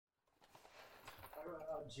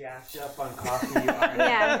jacked up on coffee.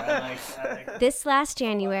 Yeah. This last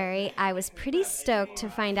January, I was pretty stoked to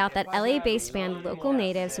find out that LA-based band Local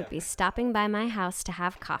Natives would be stopping by my house to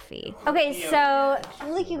have coffee. Okay, so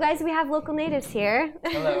look, you guys, we have Local Natives here.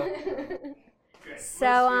 Hello. So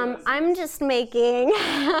I'm just making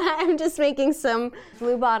some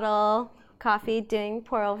Blue Bottle coffee, doing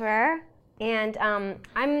pour over, and I'm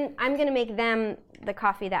gonna make them the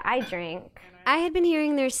coffee that I drink. I had been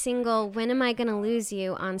hearing their single "When Am I Gonna Lose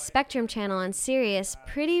You" on Spectrum Channel on Sirius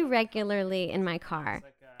pretty regularly in my car.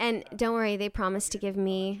 And don't worry, they promised to give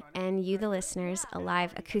me and you, the listeners, a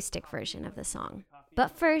live acoustic version of the song.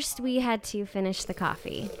 But first, we had to finish the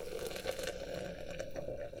coffee.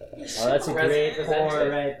 Oh, that's a great pour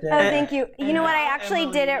right there. Oh, thank you. You know what? I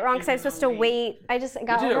actually did it wrong because I was supposed to wait. I just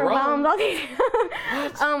got overwhelmed.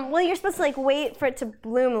 Well, you're supposed to like wait for it to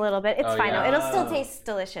bloom a little bit. It's fine though. It'll still taste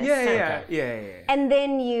delicious. Yeah. And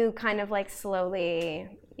then you kind of like slowly,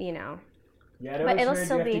 Yeah, but it'll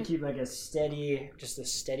still you be. have to keep like a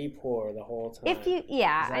steady pour the whole time. If you,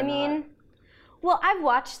 I mean, well, I've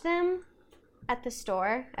watched them at the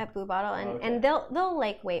store at Blue Bottle, and they'll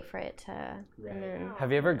like wait for it to. Right. And then,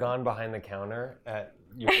 Have you ever gone behind the counter at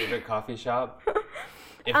your favorite coffee shop?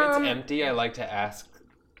 If it's empty, I like to ask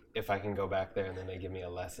if I can go back there, and then they give me a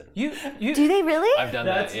lesson. You do they really? I've done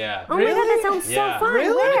that, yeah. Oh my god, that sounds so fun.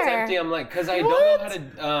 When Where? it's empty, I'm like, because I don't know how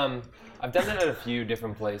to. I've done that at a few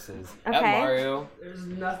different places. Okay. At Mario. There's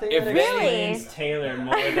nothing If that Really? explains Taylor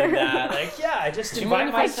more than that. Like, I just you invite mind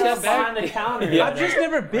if I myself step back? on the counter. Yeah. I've just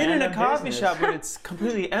never been in a Random coffee business. shop when it's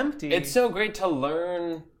completely empty. It's so great to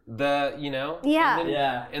learn Yeah. And then,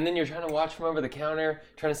 Yeah. And then you're trying to watch from over the counter,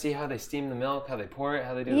 trying to see how they steam the milk, how they pour it,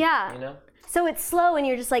 how they do Yeah. it, So it's slow, and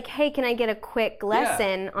you're just like, hey, can I get a quick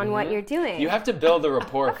lesson on what you're doing? You have to build a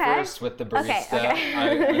rapport Okay. first with the barista.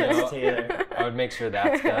 Okay. Taylor. I would make sure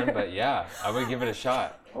that's done, but yeah, I would give it a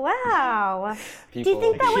shot. Wow. Do you People-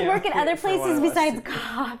 think that would work in Yeah, other for one places of us. besides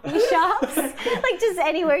coffee shops? Like just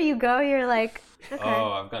anywhere you go, you're like, okay.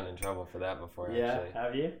 Oh, I've gotten in trouble for that before, Yeah, actually.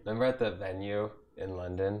 have you? Remember at the venue in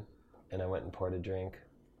London, and I went and poured a drink?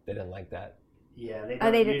 They didn't like that. Yeah, they Oh,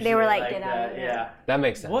 don't they usually were like, get out that. of here. Yeah. That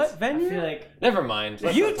makes sense. What I venue? feel like Never mind.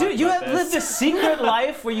 Let's You not talk you about have lived this. a secret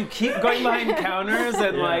life where you keep going behind counters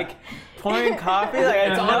and like pouring coffee. Like I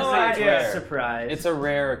It's had no honestly idea. rare. surprise. It's a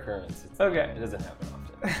rare occurrence. Okay. It doesn't happen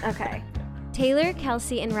often. Okay. Taylor,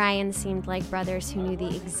 Kelsey, and Ryan seemed like brothers who knew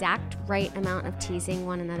the exact right amount of teasing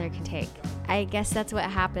one another could take. I guess that's what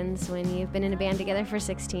happens when you've been in a band together for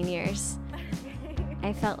 16 years.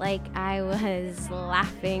 I felt like I was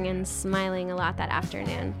laughing and smiling a lot that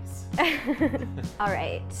afternoon. All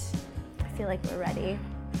right. I feel like we're ready.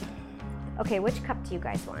 Okay, which cup do you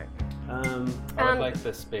guys want? I would like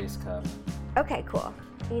the space cup. Okay, cool.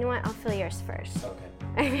 You know what? I'll fill yours first.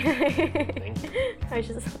 Okay. Thank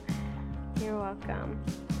you. You're welcome.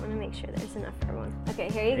 I want to make sure there's enough for everyone. Okay,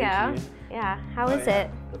 here you Thank go. you. Yeah. How is it?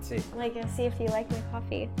 Let's see. Like, see if you like my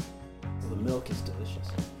coffee. The milk is delicious.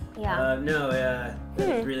 Yeah.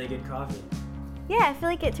 That's really good coffee. Yeah, I feel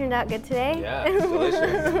like it turned out good today. Yeah,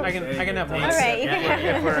 delicious. I can have one. All right, you Yeah,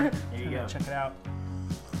 can- If we're There you go. check it out.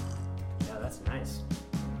 Yeah, that's nice.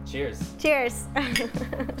 Cheers. Cheers.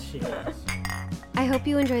 Cheers. I hope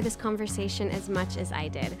you enjoyed this conversation as much as I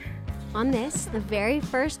did. On this, the very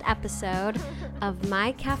first episode of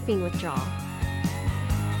My Caffeine Withdrawal.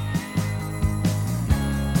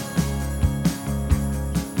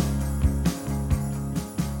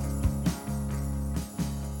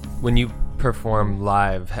 When you perform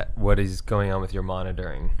live, what is going on with your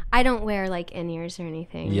monitoring? I don't wear like in-ears or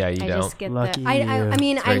anything. Yeah, you I don't. just get Lucky the. I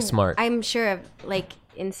mean, It's very I'm smart. I'm sure of like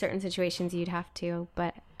in certain situations you'd have to,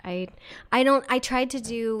 but I don't. I tried to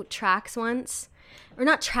do tracks once, or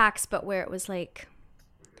not tracks, but where it was like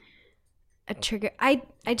a trigger. I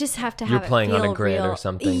just have to have You're playing it on feel a grid or real.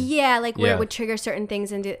 something. Yeah, like where Yeah. it would trigger certain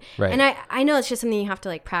things and do. Right. And I know it's just something you have to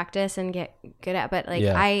like practice and get good at, but like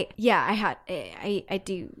Yeah. I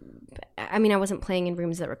do. I mean, I wasn't playing in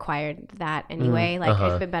rooms that required that anyway. Like,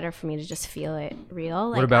 it'd been better for me to just feel it real.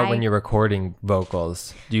 Like, What about when you're recording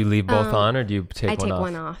vocals? Do you leave both on or do you take I one take off?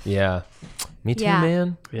 one off. Yeah. Me too, Yeah.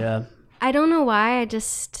 man. Yeah. I don't know why. I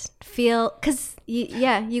just feel because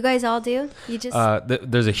you guys all do. You just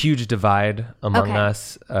There's a huge divide among Okay.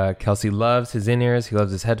 us. Kelsey loves his in-ears. He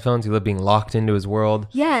loves his headphones. He loves being locked into his world.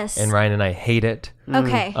 yes. And Ryan and I hate it.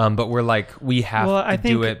 Okay. But we're like, we have Well, I to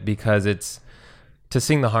do think- it because it's to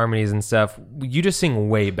sing the harmonies and stuff. You just sing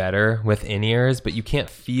way better with in-ears, but you can't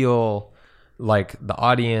feel like the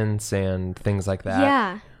audience and things like that.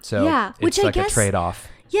 Yeah. So Yeah. it's Which I like guess- a trade-off.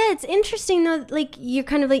 Yeah, it's interesting though. Like you're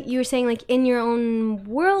kind of like you were saying, like in your own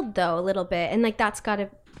world though, a little bit, and like that's gotta.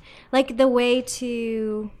 like the way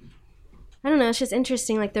to, I don't know, it's just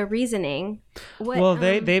interesting, like the reasoning. What, Well,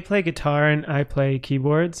 they play guitar and I play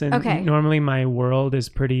keyboards, and Okay. normally my world is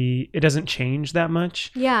it doesn't change that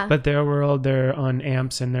much. Yeah. But their world, they're on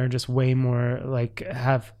amps and they're just way more like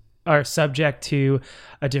are subject to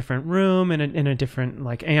a different room and in a different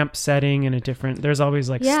like amp setting and there's always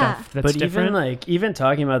like Yeah. stuff that's But different. even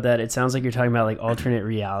talking about that, it sounds like you're talking about like alternate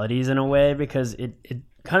realities in a way, because it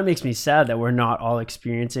kind of makes me sad that we're not all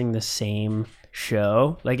experiencing the same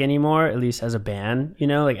show like anymore, at least as a band, you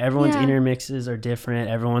know, like everyone's Yeah. inner mixes are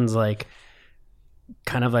different. Everyone's like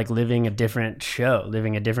kind of like living a different show,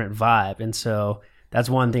 living a different vibe. And so that's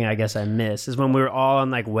one thing I guess I miss is when we were all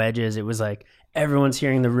on like Wedges, it was like everyone's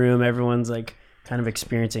hearing the room, everyone's like kind of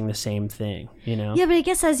experiencing the same thing, you know? Yeah, but I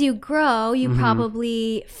guess as you grow, you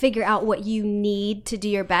probably figure out what you need to do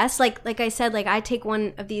your best. Like I said, like I take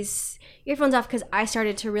one of these earphones off because I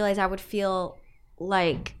started to realize I would feel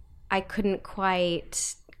like I couldn't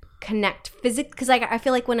quite connect physically, because like I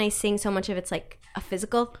feel like when I sing, so much of it's like a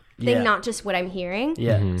physical thing, Yeah. not just what I'm hearing.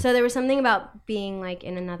 Yeah. So there was something about being like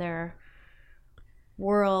in another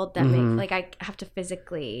world that makes like I have to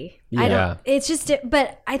physically I Yeah. don't it's just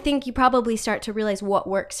but I think you probably start to realize what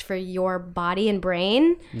works for your body and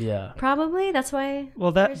brain. Yeah. Probably that's why.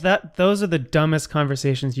 Well, those are the dumbest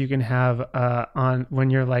conversations you can have on when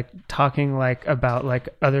you're like talking like about like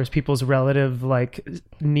other people's relative like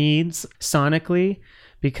needs sonically,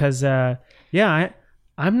 because I'm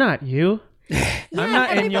not you. I'm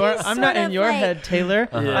not in your everybody's sort of like- head, Taylor.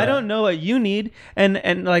 I don't know what you need,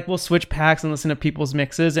 and like we'll switch packs and listen to people's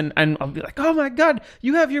mixes, and I'll be like, oh my god,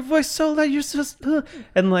 you have your voice so loud, you're so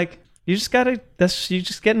and like you just gotta you're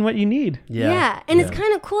just getting what you need. Yeah. And it's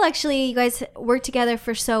kind of cool actually. You guys worked together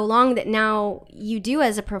for so long that now you do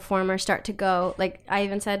as a performer start to go, like I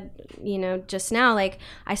even said, you know, just now, like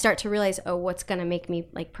I start to realize, oh, what's gonna make me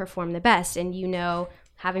like perform the best, and you know,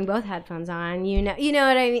 having both headphones on, you know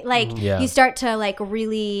what I mean? Like Yeah. you start to like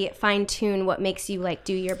really fine tune what makes you like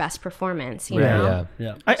do your best performance, you know? Yeah.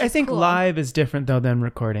 Yeah. I think cool. live is different though than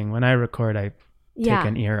recording. When I record, I Yeah. take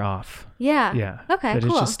an ear off. Yeah. Yeah. Okay, But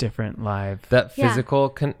cool. it's just different live. That Yeah. physical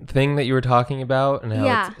thing that you were talking about, and how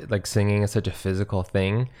Yeah. it's, like singing is such a physical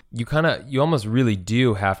thing, you almost really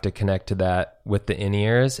do have to connect to that with the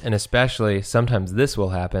in-ears. And especially sometimes this will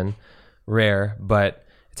happen, rare, but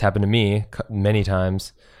it's happened to me many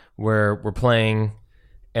times, where we're playing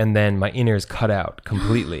and then my in-ears cut out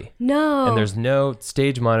completely. No. And there's no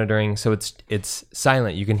stage monitoring, so it's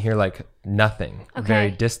silent. You can hear like nothing, very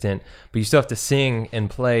Okay. distant, but you still have to sing and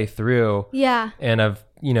play through. Yeah. And I've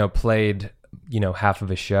played half of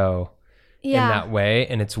a show Yeah. in that way,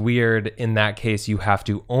 and it's weird. In that case, you have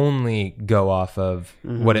to only go off of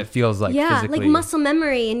what it feels like yeah. physically. Like muscle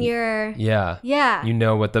memory in your Yeah. Yeah. You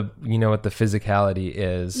know what the physicality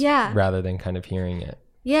is. Yeah. Rather than kind of hearing it.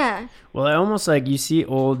 Yeah. Well, I almost like you see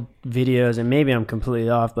old videos, and maybe I'm completely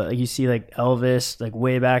off, but like you see like Elvis, like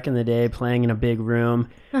way back in the day, playing in a big room,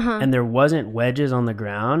 and there wasn't wedges on the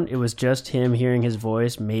ground. It was just him hearing his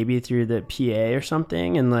voice, maybe through the PA or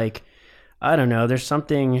something. And like, I don't know, there's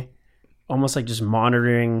something almost like just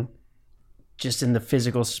monitoring just in the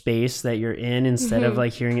physical space that you're in instead of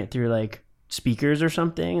like hearing it through like speakers or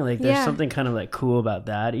something. Like there's Yeah. something kind of like cool about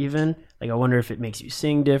that even. Like I wonder if it makes you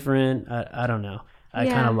sing different. I don't know. I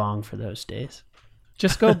Yeah. kind of long for those days.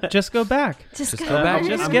 Just go back. Just Go back. Just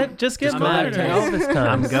I'm- get I'm monitored. Elvis I'm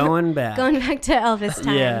times. going back. Going back to Elvis times.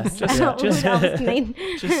 Yeah. Just- Elvis made.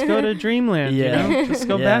 Just go to Dreamland. Yeah. You know? Just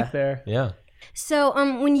go Yeah. back there. Yeah. So,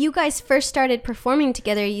 when you guys first started performing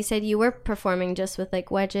together, you said you were performing just with like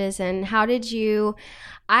wedges, and how did you?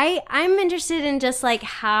 I'm interested in just like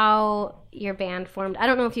how your band formed. I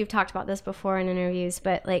don't know if you've talked about this before in interviews,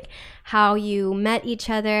 but like how you met each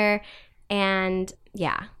other, and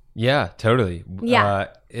yeah, Yeah, totally. Yeah.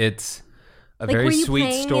 It's a like very were you sweet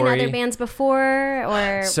playing story. in other bands before,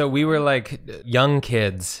 or So we were like young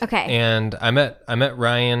kids. Okay. And I met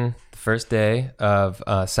Ryan the first day of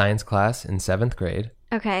science class in 7th grade.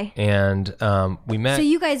 okay? And we met. So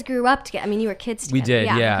you guys grew up together. I mean, you were kids together. We did,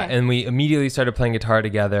 yeah. okay. And we immediately started playing guitar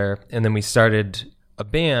together. And then we started a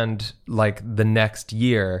band like the next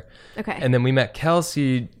year. Okay. And then we met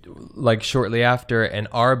Kelsey like shortly after, and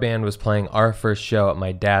our band was playing our first show at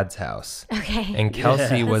my dad's house. Okay. And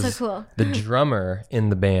Kelsey That's was so cool. the drummer in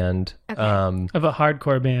the band Of a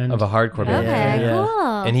hardcore band. of a hardcore band. Okay, Yeah.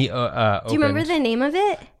 cool. And he Do you remember the name of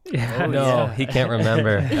it? Yeah. No, he can't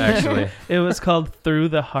remember actually. It was called Through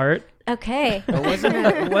the Heart. Okay. But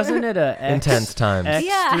wasn't it a X, Intense times. X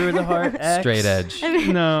Yeah. through the heart? X? Straight edge.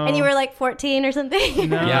 No. And you were like 14 or something?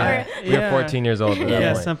 No. Yeah, we were 14 years old at that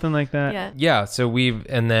Yeah, point. something like that. Yeah. Yeah, so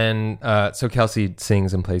so Kelsey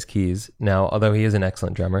sings and plays keys now, although he is an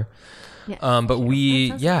excellent drummer. Yes. But we,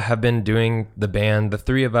 have been doing the band. The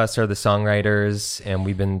three of us are the songwriters, and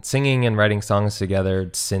we've been singing and writing songs together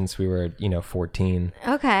since we were, 14.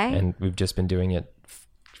 Okay. And we've just been doing it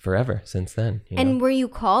forever since then. you know? And were you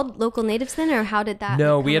called Local Natives then, or how did that?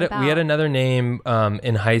 No, come we had about? another name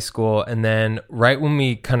in high school, and then right when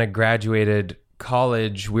we kind of graduated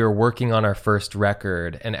college, we were working on our first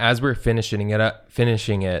record, and as we were finishing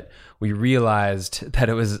it, we realized that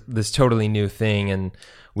it was this totally new thing, and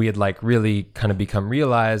we had like really kind of become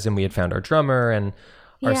realized, and we had found our drummer, and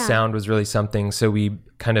our Yeah. sound was really something. So we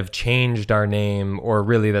kind of changed our name, or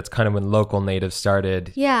really that's kind of when Local Natives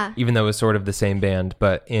started. Yeah. Even though it was sort of the same band,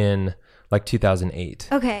 but in like 2008.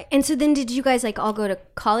 Okay. And so then did you guys like all go to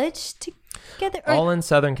college together? Or- All in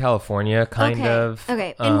Southern California, kind okay. of.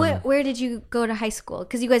 Okay. And where did you go to high school?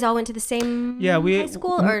 Because you guys all went to the same high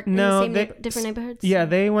school, or no, in the same different neighborhoods? Yeah,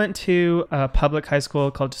 they went to a public high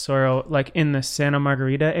school called Tesoro, like in the Santa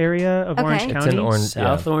Margarita area of Okay. Orange It's County. in Orange,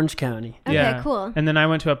 South Orange County. Okay, cool. And then I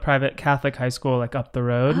went to a private Catholic high school like up the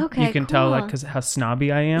road. Okay, you can tell like cool. because how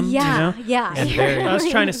snobby I am. Yeah. You know? Yeah. And very- I was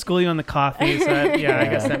trying to school you on the coffee. So I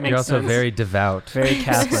guess that makes You're also sense. very devout. Very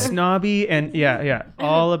Catholic. snobby and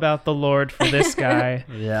all about the Lord for this guy.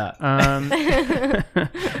 Yeah.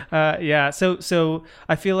 So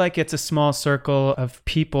I feel like it's a small circle of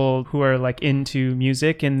people who are like into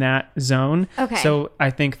music in that zone. Okay. So I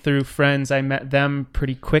think through friends, I met them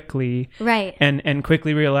pretty quickly. Right. And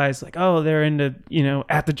quickly realized like, oh, they're into,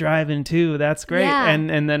 At the Drive-In too. That's great. Yeah.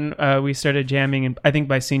 And then we started jamming. And I think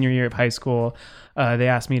by senior year of high school, they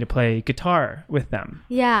asked me to play guitar with them.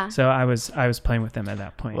 Yeah. So I was playing with them at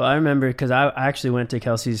that point. Well, I remember because I actually went to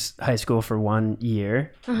Kelsey's high school for 1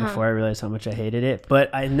 year before I realized how much I hated it. But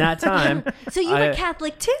in that time, So you were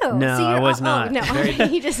Catholic too? No, so I you're, was not. no,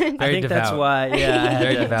 you just. I think that's devout. why. Yeah,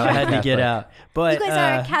 Very devout I had to get Catholic. out. But You guys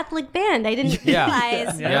are a Catholic band. I didn't Yeah.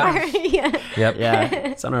 realize. Yeah. Yeah. Yep. yeah,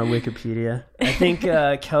 it's on our Wikipedia. I think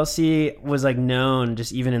Kelsey was like known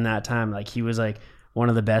just even in that time. Like he was like one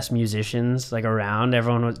of the best musicians like around.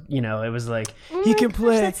 Everyone was, it was like he can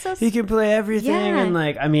play, that's so he can play everything, Yeah. and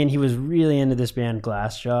like I mean, he was really into this band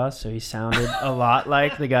Glassjaw, so he sounded a lot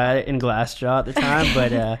like the guy in Glassjaw at the time.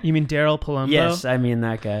 But You mean Daryl Palumbo? yes, I mean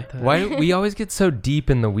that guy. Why do we always get so deep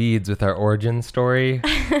in the weeds with our origin story?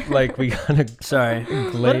 Like we gotta Sorry,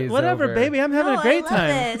 glaze Whatever, over. baby. I'm having Oh, a great I love time.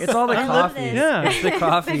 this. it's all the I love coffee. this. Yeah. It's the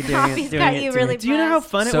coffee doing Coffee's it. Doing got it you to really me. Do you know how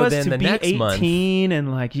blessed. fun it So was then to the be next month- 18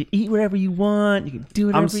 and like you eat whatever you want, you can do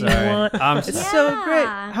I'm whatever you sorry. want? I'm It's sorry. so great.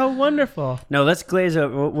 Yeah. How wonderful. No, let's glaze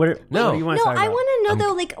over. What do you want to No, talk I about? want to know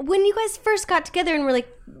though, like when you guys first got together and were like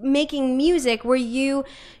making music, were you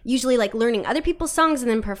usually like learning other people's songs and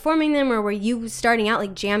then performing them, or were you starting out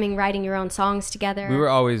like jamming, writing your own songs together? We were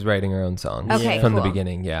always writing our own songs Okay, from the cool.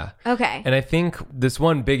 beginning, yeah. Okay. And I think this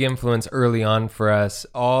one big influence early on for us,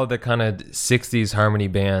 all the kind of 60s harmony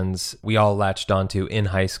bands we all latched onto in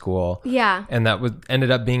high school. Yeah. And that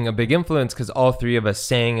ended up being a big influence because all three of us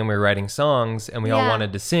sang and we were writing songs and we all Yeah.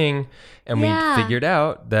 wanted to sing. And Yeah. we figured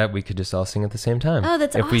out that we could just all sing at the same time. Oh,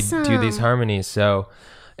 that's if we do these awesome. harmonies. So,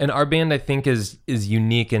 and our band, I think, is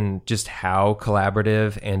unique in just how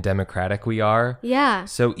collaborative and democratic we are. Yeah.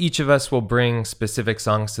 So each of us will bring specific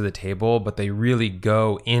songs to the table, but they really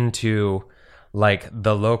go into like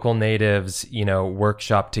the Local Natives,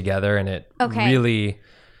 workshop together. And it Okay. really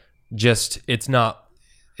just,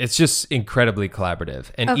 it's just incredibly collaborative.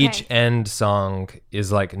 And Okay. each end song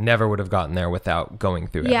is like never would have gotten there without going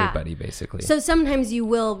through Yeah. everybody, basically. So sometimes you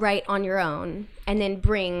will write on your own and then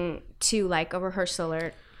bring to like a rehearsal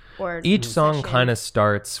or Each song session. kind of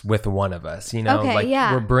starts with one of us, Okay, like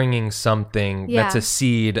yeah. we're bringing something that's Yeah. a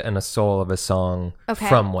seed and a soul of a song Okay.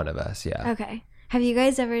 from one of us. Yeah. Okay. Have you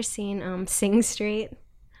guys ever seen Sing Street?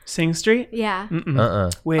 Sing Street? Yeah.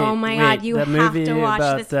 Wait, Oh my God, you the have movie to watch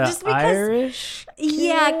about this. The Just because- Irish?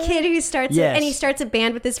 Yeah, kid who starts Yes. and he starts a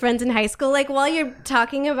band with his friends in high school. Like while you're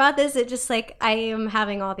talking about this, it just like I am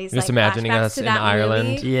having all these Just like imagining flashbacks us to in that Ireland.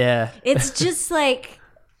 movie. Yeah. It's just like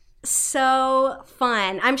so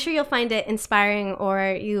fun. I'm sure you'll find it inspiring,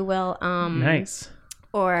 or you will Nice.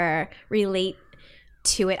 or relate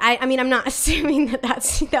to it. I mean, I'm not assuming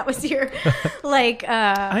that was your like.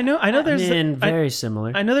 I know. There's very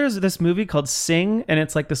similar. I know there's this movie called Sing, and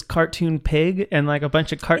it's like this cartoon pig and like a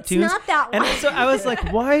bunch of cartoons. It's not that one. And so I was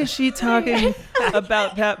like, why is she talking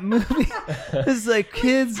about that movie? It's like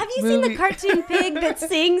kids. Have you movie. seen the cartoon pig that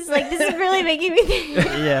sings? Like, this is really making me think.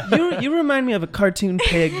 Yeah. You remind me of a cartoon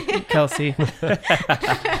pig, Kelsey.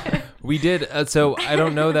 We did. So I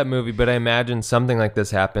don't know that movie, but I imagine something like this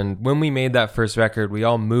happened. When we made that first record, we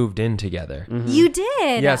all moved in together. You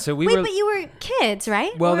did? Yeah, so we Wait, were- but you were kids,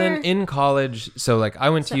 right? Well, Or- then in college, so like I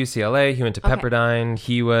went to UCLA, he went to Pepperdine,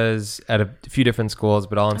 he was at a few different schools,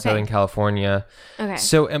 but all in Southern California. Okay.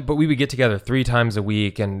 So, but we would get together 3 times a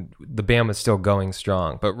week, and the band was still going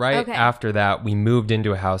strong. But right after that, we moved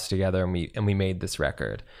into a house together, and we made this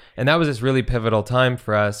record, and that was this really pivotal time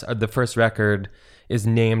for us. The first record is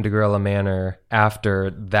named Gorilla Manor after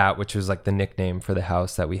that, which was like the nickname for the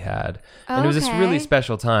house that we had. And it was this really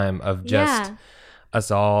special time of just us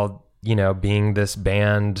all, being this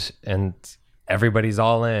band and everybody's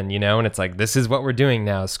all in, and it's like, this is what we're doing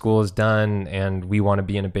now. School is done and we want to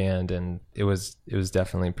be in a band. And it was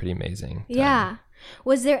definitely pretty amazing time. Yeah.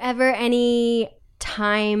 Was there ever any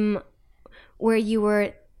time where you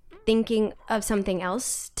were thinking of something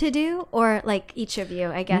else to do, or like each of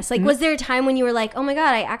you, I guess, like was there a time when you were like, oh my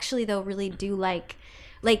god, I actually though really do like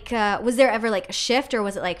was there ever like a shift, or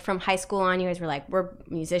was it like from high school on you guys were like, we're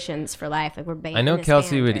musicians for life, like we're band? I know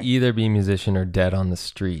Kelsey band, would or... either be a musician or dead on the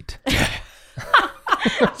street.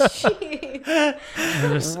 Sorry,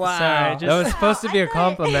 That was supposed to be a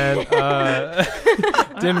compliment.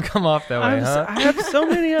 Didn't come off that way, huh? I have so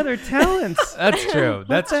many other talents. That's true.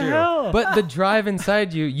 That's the true. hell? But the drive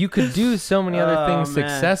inside you could do so many other things man.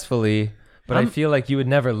 successfully, but I feel like you would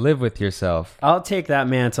never live with yourself. I'll take that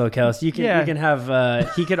mantle, Kelsey. You can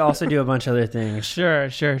have. He could also do a bunch of other things. Sure.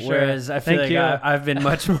 Whereas I feel Thank like you. I've been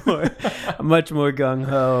much more gung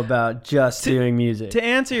ho about just doing music. To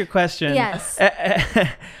answer your question, Yes.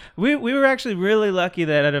 we were actually really lucky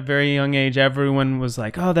that at a very young age, everyone was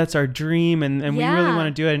like, "Oh, that's our dream," and we really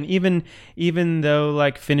want to do it. And even though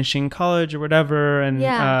like finishing college or whatever, and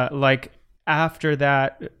like after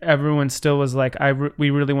that, everyone still was like, we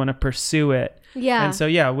really want to pursue it. Yeah. And so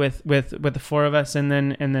with the 4 of us, and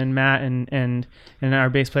then Matt and our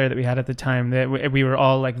bass player that we had at the time, that we were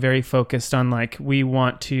all like very focused on like, we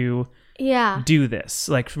want to do this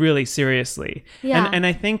like really seriously. And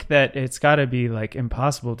I think that it's got to be like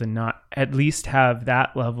impossible to not at least have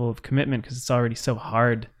that level of commitment, because it's already so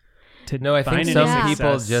hard to No, I think find some any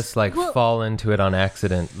people success. just like fall into it on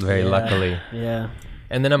accident, very luckily. Yeah.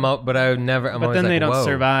 And then I'm out, but I would never. I'm but always then like, they don't whoa.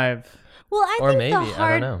 survive. Well, I Or think maybe, the I don't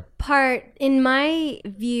hard know. part, in my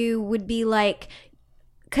view, would be like,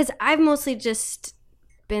 because I've mostly just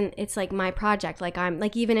been, it's like my project. Like I'm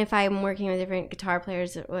like, even if I'm working with different guitar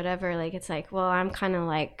players or whatever, like it's like, well, I'm kind of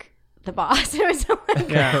like the boss. So like,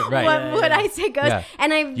 what I say goes. Yeah.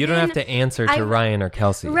 And You don't have to answer to Ryan or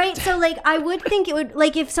Kelsey. Right. So like, I would think it would,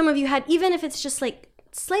 like if some of you had, even if it's just like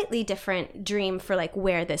slightly different dream for like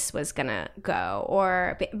where this was gonna go,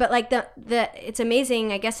 or but like the it's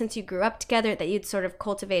amazing, I guess, since you grew up together, that you'd sort of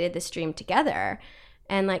cultivated this dream together,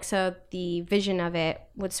 and like so the vision of it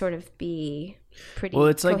would sort of be pretty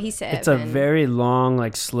cohesive. It's a very long,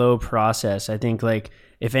 like slow process. I think like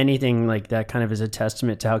if anything, like that kind of is a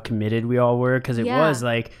testament to how committed we all were, because it was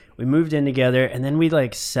like we moved in together and then we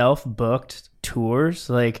like self-booked tours,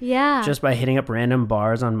 like just by hitting up random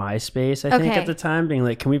bars on MySpace, I think at the time, being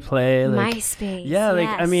like, can we play like MySpace? Yeah, like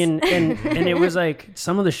I mean, and it was like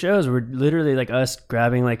some of the shows were literally like us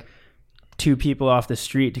grabbing like 2 people off the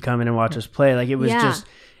street to come in and watch us play. Like it was just,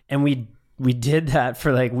 and we did that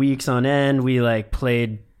for like weeks on end. We like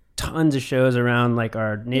played tons of shows around like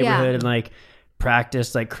our neighborhood and like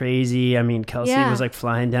practiced like crazy. I mean, Kelsey was like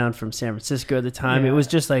flying down from San Francisco at the time. It was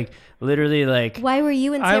just like literally like. Why were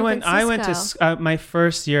you in San Francisco? I went to my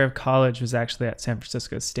first year of college was actually at San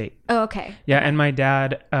Francisco State. Oh, okay. Yeah, and my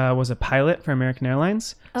dad was a pilot for American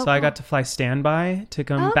Airlines, so I got to fly standby to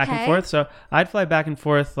come back and forth. So I'd fly back and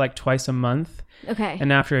forth like twice a month. Okay.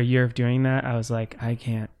 And after a year of doing that, I was like, I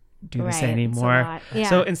can't do this anymore. Yeah.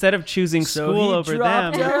 So instead of choosing school over them,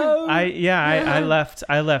 out.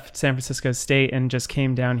 I left San Francisco State and just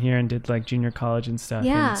came down here and did like junior college and stuff.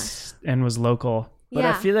 And was local. But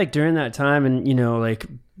I feel like during that time, and you know, like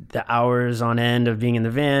the hours on end of being in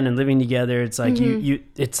the van and living together, it's like you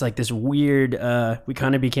it's like this weird we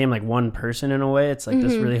kind of became like one person in a way. It's like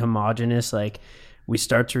this really homogenous, like we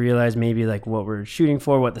start to realize maybe like what we're shooting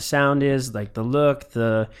for, what the sound is, like the look,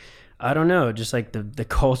 I don't know, just like the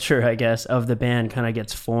culture, I guess, of the band kind of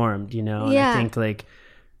gets formed, you know? And I think like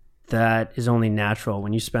that is only natural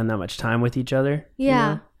when you spend that much time with each other.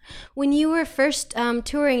 Yeah. When you were first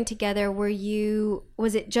touring together,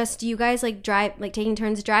 was it just you guys like taking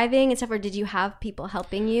turns driving and stuff, or did you have people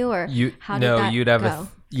helping you, or how did that you'd have go?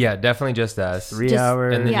 Definitely just us. 3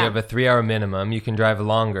 hours. And then Yeah. you have a 3 hour minimum. You can drive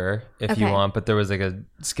longer if you Okay. want, but there was like a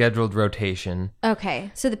scheduled rotation.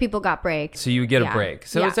 Okay, so the people got breaks. So you get Yeah. a break.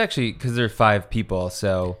 So Yeah. it's actually, because there are 5 people,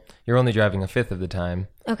 so you're only driving a fifth of the time.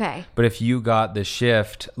 Okay. But if you got the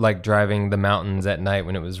shift, like driving the mountains at night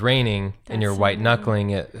when it was raining and you're white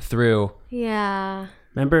knuckling it through. Yeah.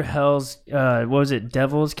 Remember Hell's, what was it,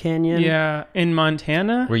 Devil's Canyon? Yeah, in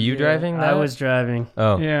Montana. Were you driving that? I was driving.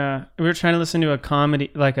 Oh. Yeah, we were trying to listen to a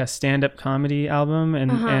comedy, like a stand-up comedy album,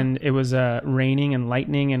 and it was raining and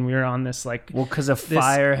lightning, and we were on this like. Well, because a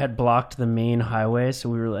fire had blocked the main highway, so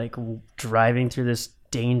we were like driving through this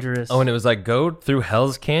dangerous. Oh, and it was like, go through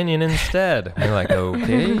Hell's Canyon instead. And you're like,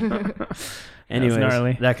 okay. anyways,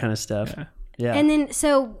 gnarly. that kind of stuff. Yeah. And then,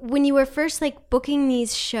 so when you were first like booking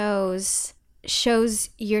these shows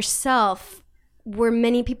yourself, were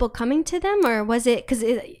many people coming to them, or was it because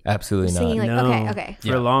Absolutely singing not. like No. okay.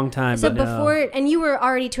 For a long time. So but no. before, and you were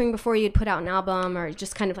already touring before you'd put out an album, or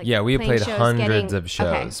just kind of like Yeah, we playing played shows, hundreds getting- of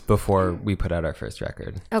shows before we put out our first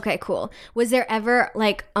record. Okay, cool. Was there ever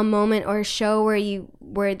like a moment or a show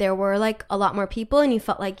where there were like a lot more people and you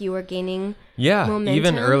felt like you were gaining? Yeah, Momentum?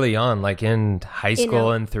 even early on, like in high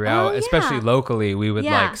school and throughout, Oh, especially yeah. locally, we would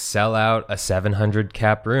Yeah. like sell out a 700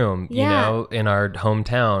 cap room, Yeah. you know, in our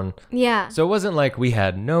hometown. Yeah. So it wasn't like we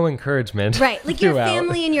had no encouragement. Right, like your throughout.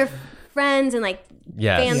 family and your friends and like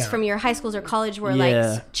Yes. fans Yeah. from your high schools or college were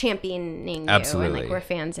Yeah. like championing you and Absolutely. like were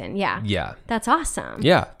fans in. Yeah. Yeah. That's awesome.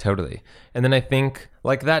 Yeah, totally. And then I think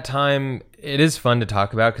like that time, it is fun to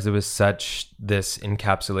talk about because it was such this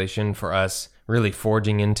encapsulation for us really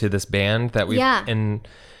forging into this band that we Yeah. and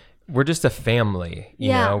we're just a family, you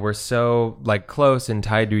Yeah. know, we're so like close and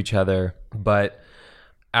tied to each other. But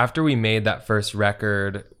after we made that first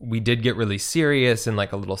record, we did get really serious and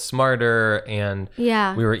like a little smarter, and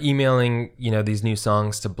Yeah. we were emailing, you know, these new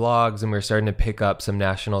songs to blogs, and we were starting to pick up some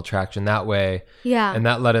national traction that way. Yeah. And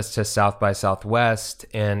that led us to South by Southwest,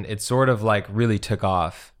 and it sort of like really took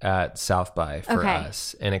off at South by for Okay.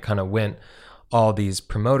 us. And it kind of went all these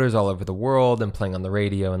promoters all over the world and playing on the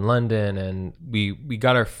radio in London, and we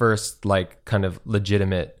got our first like kind of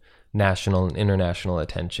legitimate national and international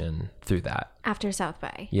attention through that. After South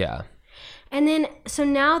by. Yeah. And then so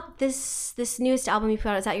now this newest album you put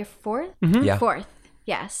out, is that your fourth? Yeah. Fourth.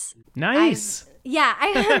 Yes. Nice. Yeah,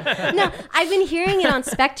 I've been hearing it on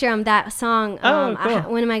Spectrum, that song. Oh, cool.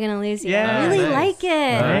 When am I gonna lose you? Yeah, I really nice. like it.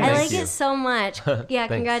 I Thank like you. it so much. Yeah,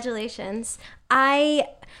 Thanks. congratulations.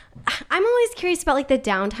 I'm always curious about like the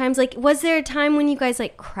downtimes. Like, was there a time when you guys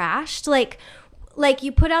like crashed? Like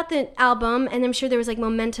you put out the album, and I'm sure there was like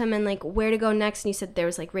momentum and like where to go next. And you said there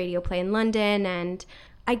was like radio play in London, and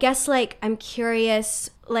I guess like I'm curious,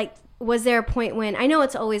 like, was there a point when, I know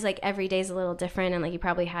it's always like every day's a little different, and like you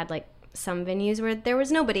probably had like some venues where there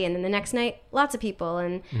was nobody, and then the next night lots of people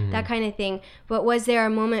and that kind of thing. But was there a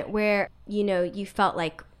moment where, you know, you felt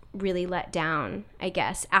like really let down, I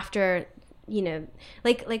guess, after, you know,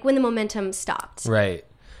 like when the momentum stopped? Right.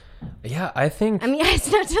 Yeah, I think I mean,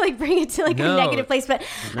 it's not to like bring it to like No. a negative place, but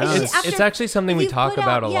it's actually something we you talk put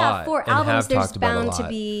about out, a yeah, lot 4 and albums, have there's talked about a bound to lot.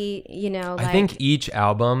 be, you know, like, I think each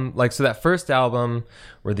album, like, so that first album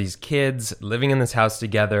were these kids living in this house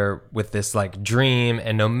together with this like dream,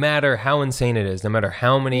 and no matter how insane it is, no matter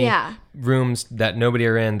how many Yeah. rooms that nobody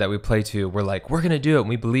are in that we play to, we're like, we're gonna do it and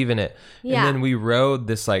we believe in it. Yeah. And then we rode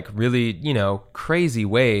this like really, you know, crazy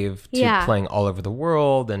wave to Yeah. playing all over the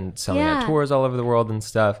world and selling Yeah. out tours all over the world and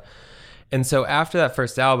stuff. And so after that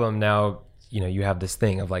first album, now, you know, you have this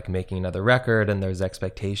thing of like making another record and there's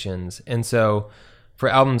expectations. And so for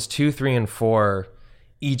albums 2, 3, and 4,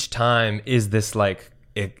 each time is this like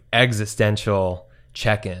existential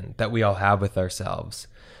check-in that we all have with ourselves.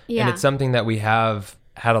 Yeah. And it's something that we have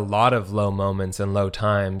had a lot of low moments and low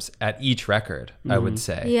times at each record, I would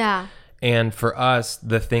say. yeah, And for us,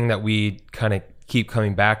 the thing that we kind of keep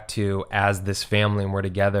coming back to as this family and we're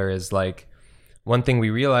together is like, one thing we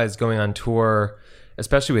realized going on tour,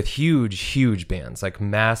 especially with huge bands, like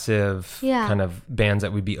massive Yeah. kind of bands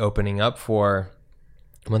that we'd be opening up for,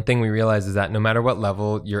 one thing we realized is that no matter what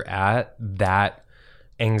level you're at, that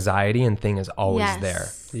anxiety and thing is always Yes. there.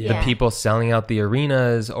 Yeah. The people selling out the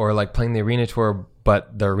arenas or like playing the arena tour,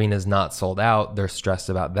 but the arena's not sold out, they're stressed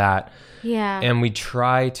about that. yeah, And we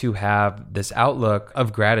try to have this outlook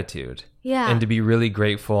of gratitude yeah, and to be really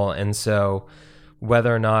grateful. And so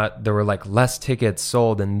whether or not there were like less tickets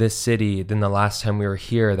sold in this city than the last time we were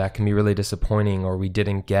here, that can be really disappointing, or we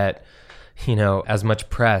didn't get, you know, as much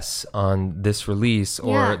press on this release,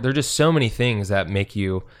 or Yeah. there are just so many things that make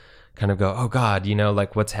you kind of go, oh God, you know,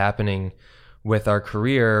 like what's happening with our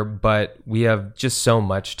career. But we have just so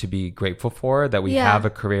much to be grateful for, that we Yeah. have a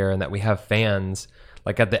career and that we have fans.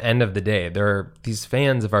 Like at the end of the day, there are these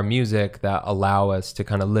fans of our music that allow us to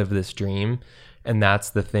kind of live this dream. And that's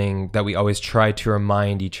the thing that we always try to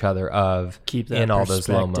remind each other of Keep that in all those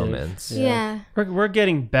low perspective. moments. Yeah. We're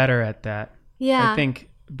getting better at that. Yeah. I think,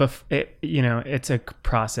 you know, it's a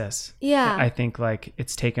process. Yeah. I think like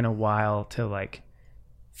it's taken a while to like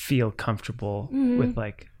feel comfortable Mm-hmm. with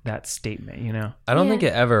like that statement, you know? I don't Yeah. think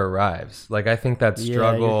it ever arrives. Like I think that Yeah,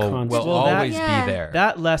 struggle you're will constant- Well, that- always Yeah. be there.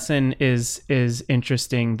 That lesson is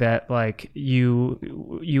interesting, that like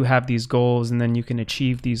you have these goals and then you can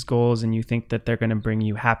achieve these goals and you think that they're going to bring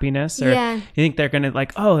you happiness, or Yeah. you think they're going to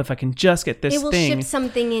like, oh, if I can just get this It will thing. ship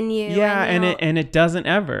something in you. Yeah, and it'll- it doesn't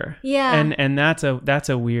ever. Yeah. And that's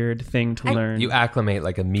a weird thing to learn. You acclimate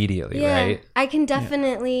like immediately, yeah, right? I can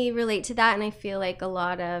definitely relate to that, and I feel like a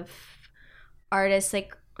lot of artists,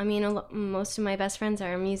 like, I mean, most of my best friends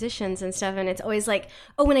are musicians and stuff, and it's always like,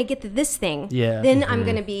 oh, when I get to this thing, Yeah. then I'm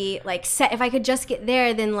gonna be like set. If I could just get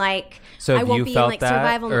there, then like So I have won't you be in felt like that,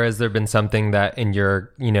 survival. or has there been something that in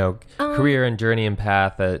your, you know, career and journey and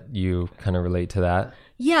path that you kind of relate to that?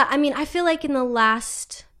 Yeah, I mean, I feel like in the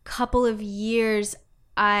last couple of years,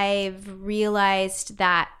 I've realized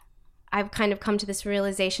that I've kind of come to this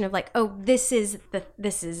realization of like, oh, this is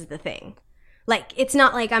the thing. Like, it's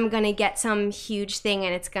not like I'm gonna get some huge thing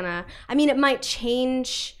and it's gonna, I mean, it might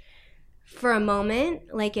change for a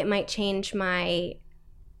moment. Like, it might change my,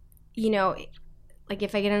 you know, like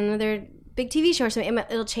if I get another big TV show or something,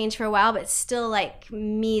 it'll change for a while, but it's still like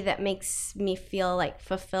me that makes me feel like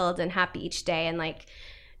fulfilled and happy each day, and like,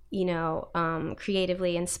 you know,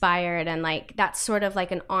 creatively inspired, and like that's sort of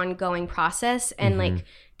like an ongoing process. And like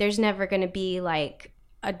there's never going to be like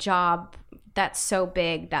a job that's so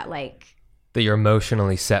big that like That you're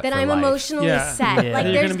emotionally set that for I'm life. emotionally Yeah. set. Yeah. Like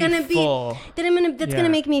That you're there's gonna going to be full. that's Yeah. going to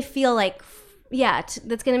make me feel like that's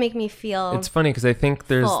going to make me feel It's funny because I think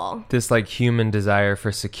there's Full. this like human desire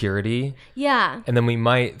for security, yeah. and then we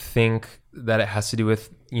might think that it has to do with,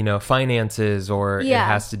 you know, finances, or Yeah. it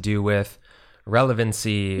has to do with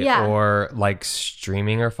relevancy, Yeah. or like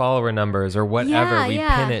streaming or follower numbers or whatever. Yeah, We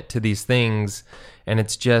yeah. pin it to these things, and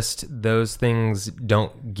it's just those things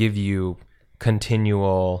don't give you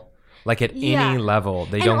continual, like at Yeah. any level,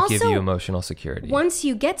 they And don't give also, you emotional security. Once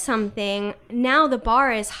you get something, now the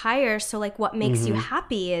bar is higher, so like what makes you Mm-hmm.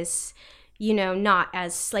 happy is, you know, not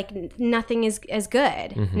as like nothing is as good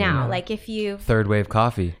Mm-hmm. now. Like if you Third wave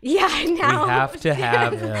coffee. yeah, now We have to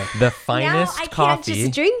have the now finest I can't coffee.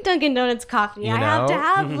 just drink Dunkin' Donuts coffee. You I have to know?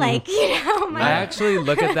 have like, you know, my I actually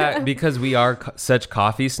look at that because we are such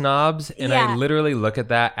coffee snobs, and I Yeah. literally look at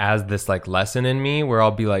that as this like lesson in me where I'll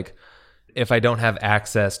be like, if I don't have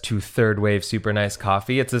access to third wave super nice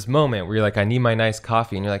coffee, it's this moment where you're like, I need my nice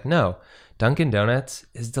coffee, and you're like, no, Dunkin' Donuts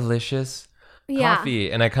is delicious Yeah. coffee,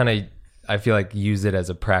 and I feel like use it as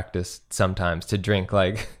a practice sometimes to drink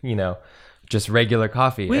like, you know, just regular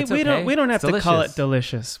coffee. We It's don't okay. have It's to call it delicious.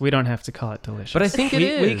 delicious. We don't have to call it delicious. But I think it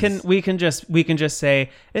we is. we can just say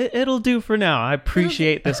it'll do for now. I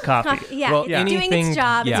appreciate this coffee. yeah, Well, it's doing anything- its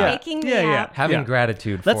job. yeah. It's making me Yeah. out. Having Yeah.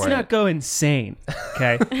 gratitude Let's for not it. go insane.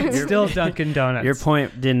 Okay, still Dunkin' Donuts. Your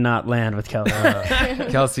point did not land with Kelsey.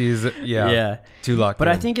 Kelsey's, Yeah. too locked But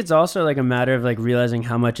in. I think it's also like a matter of like realizing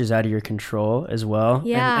how much is out of your control as well. And-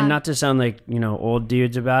 Yeah. And not to sound like, you know, old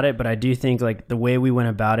dudes about it, but I do think like the way we went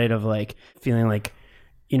about it of like feeling like,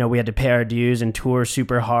 you know, we had to pay our dues and tour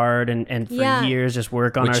super hard and for Yeah. years just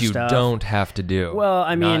work on which our you stuff. don't have to do. Well,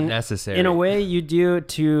 I mean, not necessary. in a way you do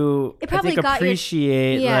to, It I probably think, got your-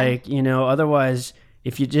 appreciate yeah. like, you know, otherwise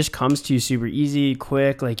if it just comes to you super easy,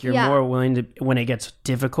 quick, like you're Yeah. more willing to, when it gets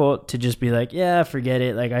difficult, to just be like, yeah, forget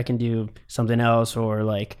it. Like I can do something else, or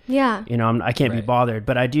like, Yeah. you know, I can't be Right. bothered.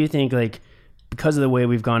 But I do think like because of the way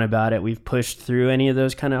we've gone about it, we've pushed through any of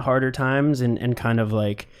those kind of harder times and kind of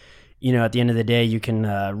like, you know, at the end of the day, you can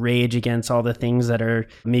rage against all the things that are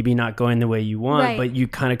maybe not going the way you want, Right. but you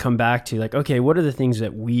kind of come back to like, okay, what are the things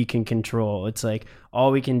that we can control? It's like all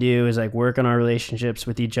we can do is like work on our relationships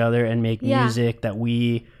with each other and make Yeah. music that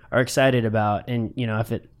we are excited about. And, you know,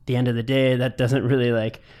 if at the end of the day, that doesn't really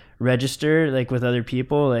like register like with other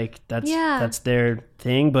people, like that's their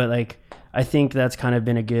thing. But like, I think that's kind of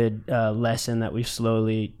been a good lesson that we've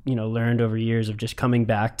slowly, you know, learned over years of just coming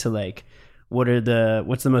back to like,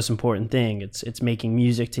 what's the most important thing? It's making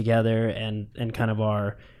music together and kind of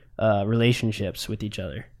our relationships with each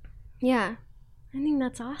other. Yeah. I think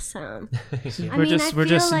that's awesome. we're just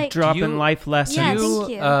feel like- dropping You- life lessons. Yeah, thank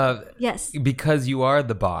you. Uh, Yes. because you are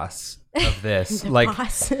the boss of this? The Like,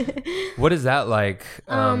 boss. what is that like?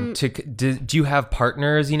 Do you have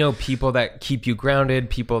partners? You know, people that keep you grounded,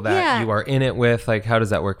 people that Yeah. you are in it with. Like, how does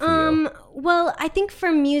that work for you? Well, I think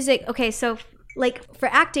for music, okay, so like for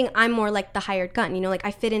acting, I'm more like the hired gun, you know, like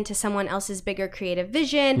I fit into someone else's bigger creative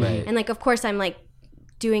vision. Right. And like, of course, I'm like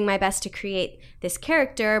doing my best to create this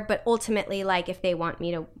character, but ultimately, like if they want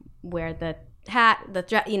me to wear the hat,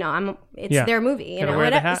 you know, it's Yeah. their movie, you Gotta know, wear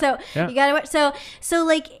the whatever. hat. So Yeah. you gotta wear, so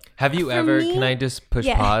like, Have you for ever? me- Can I just push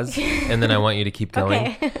Yeah. pause and then I want you to keep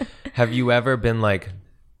going? okay. Have you ever been like,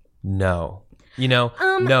 no, you know,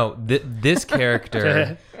 no, this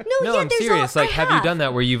character? No, yeah, I'm there's serious. all- Like, I have you done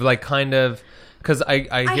that where you've like kind of? Because I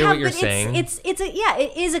hear what you're but saying.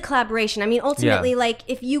 It is a collaboration. I mean, ultimately, Yeah. like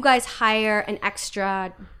if you guys hire an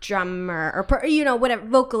extra drummer or you know whatever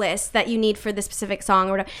vocalist that you need for this specific song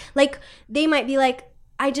or whatever, like they might be like,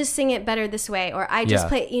 I just sing it better this way, or I just Yeah.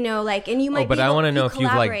 play, you know, like, and you might. But I want to know you if you've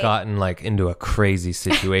like collaborate. gotten like into a crazy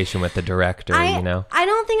situation with the director. You know. I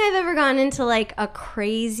don't think I've ever gotten into like a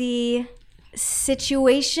crazy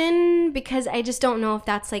situation because I just don't know if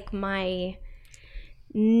that's like my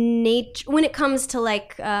nature when it comes to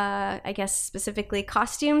like I guess specifically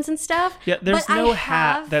costumes and stuff. Yeah, there's But I no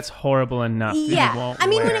hat have- that's horrible enough. that you Yeah, won't I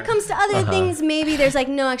mean, when wear. it comes to other things, maybe there's like,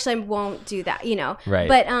 no, actually, I won't do that, you know. Right.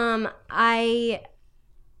 But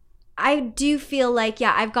I do feel like,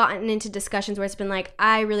 yeah, I've gotten into discussions where it's been like,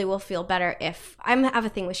 I really will feel better if I have a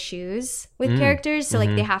thing with shoes with characters, so like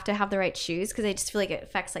they have to have the right shoes because I just feel like it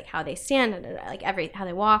affects like how they stand, like how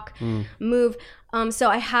they walk, move. So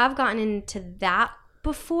I have gotten into that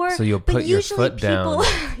before. So you'll but put your usually foot down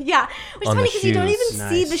yeah, which is on funny the because you don't shoes. even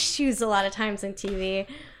see Nice. the shoes a lot of times on TV,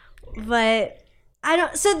 but. I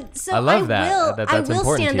don't. So I love that. Will, That's I will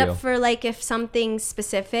important stand to up you. for like if something's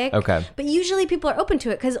specific. Okay. But usually people are open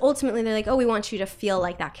to it because ultimately they're like, oh, we want you to feel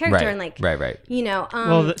like that character Right. and like, Right. you know.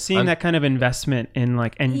 Well, seeing that kind of investment in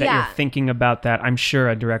like, and that Yeah. you're thinking about that, I'm sure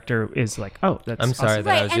a director is like, oh, that's. I'm sorry awesome.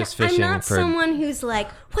 that I right, was and just fishing I'm not for. someone who's like,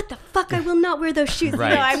 what the fuck? I will not wear those shoes.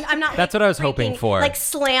 Right. You know, I'm not. That's like, what I was hoping freaking, for. Like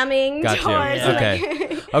slamming Got you. doors. Okay.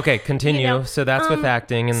 Like, Okay. Continue. you know, So that's with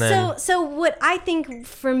acting, and then So what I think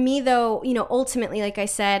for me though, you know, ultimately, like I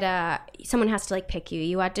said, someone has to like pick you.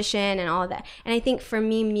 You audition and all of that. And I think for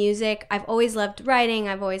me, music, I've always loved writing.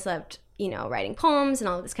 I've always loved, you know, writing poems and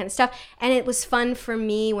all of this kind of stuff. And it was fun for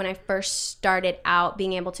me when I first started out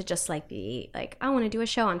being able to just like be like, I want to do a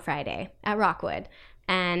show on Friday at Rockwood.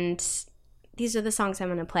 And these are the songs I'm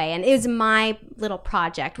going to play. And it was my little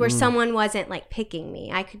project where someone wasn't like picking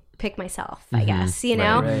me. I could pick myself, I guess, you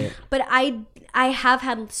know? right. But I have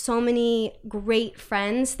had so many great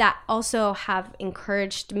friends that also have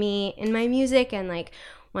encouraged me in my music. And like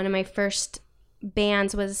one of my first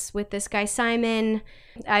bands was with this guy, Simon.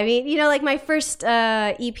 I mean, you know, like my first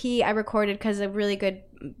EP I recorded because a really good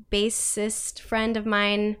bassist friend of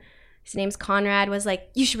mine, his name's Conrad, was like,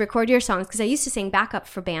 you should record your songs because I used to sing backup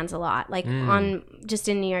for bands a lot, like on just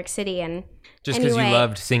in New York City. And just because you anyway,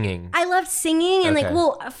 loved singing. I loved singing and Okay. like,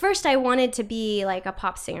 well, first I wanted to be like a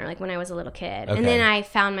pop singer, like when I was a little kid, Okay. and then I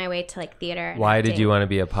found my way to like theater. And Why did acting. you want to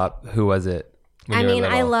be a pop? Who was it? when I you were mean,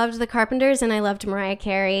 I little? loved the Carpenters and I loved Mariah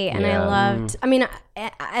Carey and Yeah. I loved. I mean,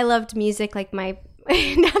 I loved music. Like my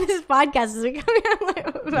now this podcast is becoming like,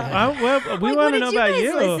 about, Well, we like, want to know about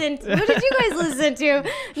you. What did you guys listen to?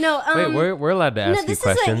 No, Wait, we're allowed to ask you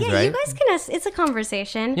questions, yeah, right? you guys can ask. It's a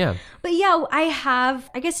conversation. Yeah. But yeah,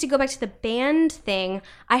 I guess to go back to the band thing,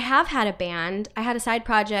 I have had a band. I had a side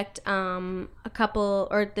project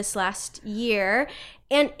this last year,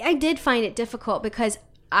 and I did find it difficult because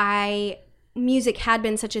music had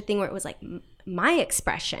been such a thing where it was like my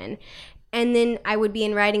expression. And then I would be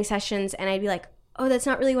in writing sessions and I'd be like, oh, that's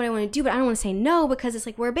not really what I want to do, but I don't want to say no because it's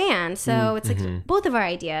like we're a band. So it's like both of our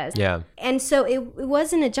ideas. Yeah. And so it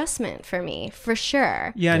was an adjustment for me, for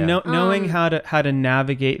sure. Yeah, Yeah. knowing how to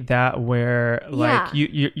navigate that, where like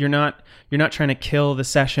Yeah. you're not trying to kill the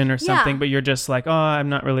session or something, Yeah. but you're just like, oh, I'm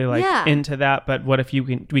not really like Yeah. into that. But what if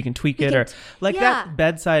we can tweak it, or like yeah. that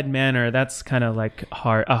bedside manner? That's kind of like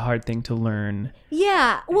a hard thing to learn.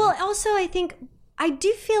 Yeah. Well, also, I think I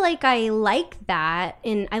do feel like I like that,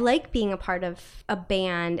 and I like being a part of a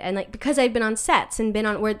band, and like because I've been on sets and been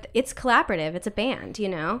on where it's collaborative, it's a band, you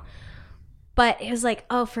know. But it was like,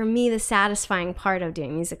 oh, for me, the satisfying part of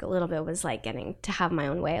doing music a little bit was like getting to have my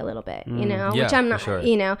own way a little bit, you know, Yeah, which I'm for not, sure.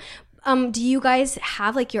 you know. Do you guys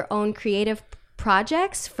have like your own creative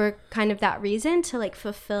projects for kind of that reason to like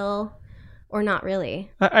fulfill, or not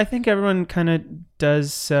really? I think everyone kind of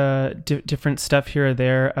does different stuff here or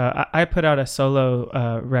there. I put out a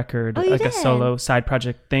solo record, Oh, you like a did? solo side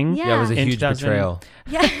project thing. Yeah. Yeah, it was a In huge 2000 betrayal.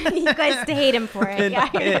 Yeah, you guys hate him for it.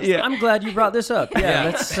 Yeah. I'm glad you brought this up. Yeah,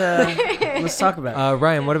 let's talk about it.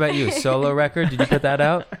 Ryan, what about you? Solo record? Did you put that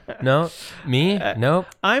out? No? Me? Nope.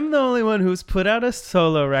 I'm the only one who's put out a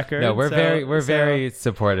solo record. No, we're so- very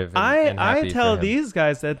supportive. And I happy tell for him. these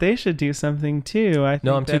guys that they should do something too. I think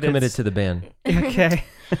No, I'm too that committed it's- to the band. Okay.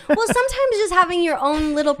 Well, sometimes just having your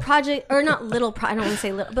own little project, or not little, I don't want to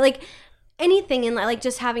say little, but like anything in like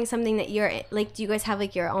just having something that you're like, do you guys have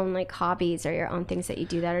like your own like hobbies or your own things that you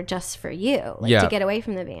do that are just for you, like Yeah. to get away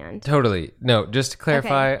from the band? Totally. No, just to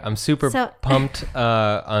clarify, I'm super So- pumped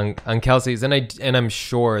on Kelsey's, and I'm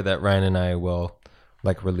sure that Ryan and I will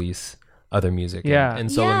like release other music Yeah. and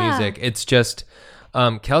solo Yeah. music. It's just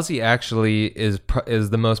Kelsey actually is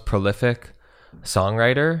the most prolific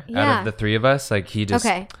songwriter out Yeah. of the three of us. Like he just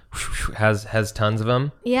Okay. has tons of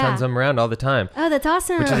them, Yeah. tons of them around all the time. Oh, that's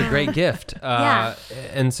awesome. Which is a great gift. Yeah.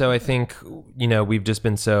 And so I think, we've just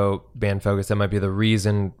been so band focused. That might be the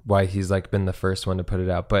reason why he's like been the first one to put it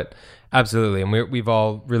out. But absolutely. And we've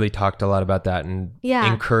all really talked a lot about that and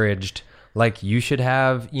Yeah. encouraged, like you should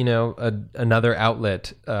have, another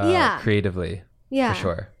outlet Yeah. creatively Yeah. for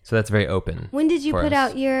sure. So that's very open. When did you for put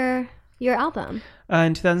us. out your album?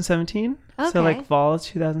 In 2017. So Okay. like fall of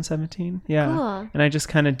 2017. Yeah. Cool. And I just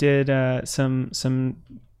kind of did some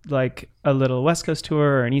like a little West Coast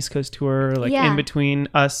tour or an East Coast tour, like Yeah. in between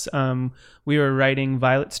us. We were writing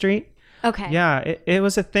Violet Street. Okay. Yeah, it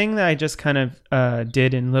was a thing that I just kind of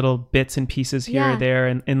did in little bits and pieces here Yeah. or there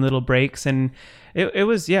and in little breaks. And it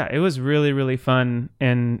was really, really fun.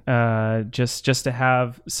 And just to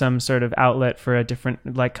have some sort of outlet for a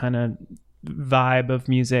different like kind of vibe of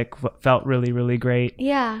music felt really, really great.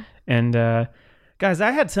 Yeah. And guys,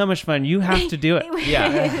 I had so much fun. You have to do it.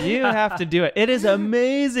 Yeah. You have to do it. It is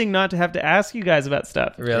amazing not to have to ask you guys about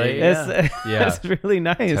stuff. Really? It's, Yeah. it's really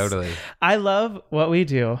nice. Totally. I love what we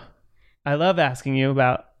do. I love asking you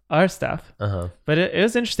about our stuff. Uh-huh. But it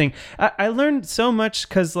was interesting. I learned so much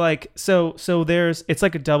because so it's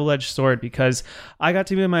like a double-edged sword because I got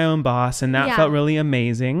to be my own boss and that Yeah. felt really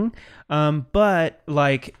amazing. But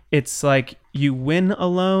like it's like you win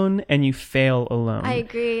alone and you fail alone. I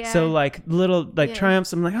agree. Yeah. So like little like Yeah.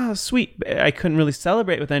 triumphs, I'm like, oh sweet. I couldn't really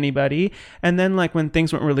celebrate with anybody. And then like when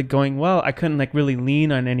things weren't really going well, I couldn't like really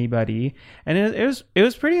lean on anybody. And it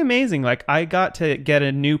was pretty amazing. Like I got to get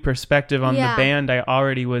a new perspective on Yeah. the band I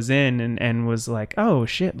already was in and was like, oh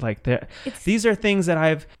shit, like these are things that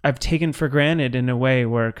I've taken for granted in a way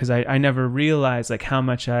where because I never realized like how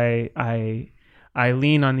much I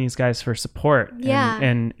lean on these guys for support. Yeah.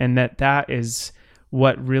 And that is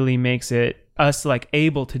what really makes it us like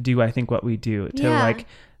able to do, I think, what we do to Yeah. like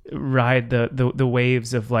ride the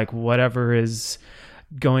waves of like whatever is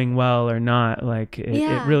going well or not. Like it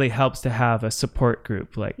Yeah. really helps to have a support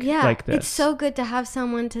group like this. It's so good to have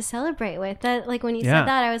someone to celebrate with. That like when you Yeah. said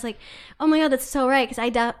that, I was like, oh my god, that's so right. Because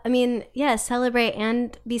celebrate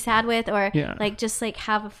and be sad with, or Yeah. like just like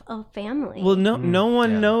have a family. Well, no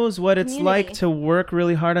one yeah. knows what it's like Community. to work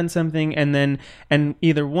really hard on something and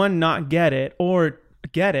either one not get it or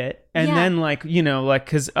get it and Yeah. then like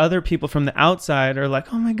because other people from the outside are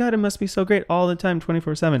like, oh my god, it must be so great all the time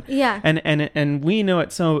 24/7. Yeah. And we know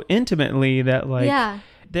it so intimately that like Yeah.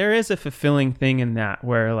 there is a fulfilling thing in that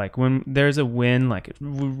where like when there's a win, like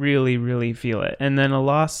we really, really feel it, and then a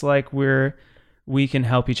loss, like we can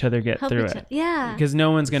help each other get Help through each it other. Yeah. because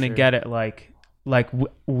no one's gonna get it like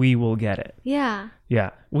we will get it. Yeah. Yeah.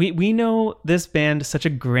 We know this band such a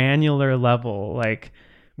granular level. Like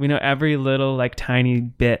we know every little like tiny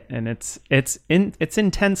bit, and it's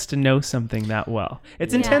intense to know something that well.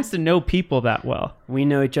 It's intense to know people that well. We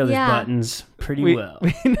know each other's Yeah. buttons pretty We well.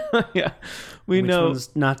 know, yeah. We Which know ones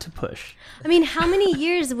not to push. I mean, how many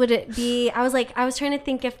years would it be? I was trying to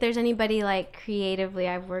think if there's anybody like creatively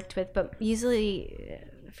I've worked with, but usually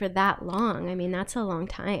for that long, I mean, that's a long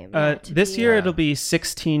time. to this be- year it'll be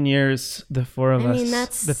 16 years, the four of I us, mean,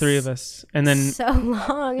 that's the three of us, and then so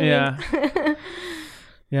long. I yeah, mean,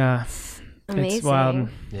 yeah, amazing. it's wild.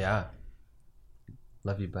 Yeah.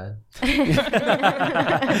 Love you, bud.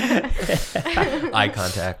 Eye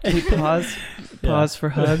contact. Can we pause for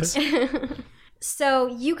hugs? So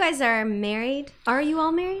you guys are married? Are you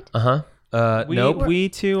all married? Uh-huh. Nope. We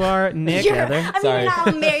two are Nick. I mean, Sorry. you're not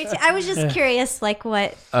all married. I was just curious, like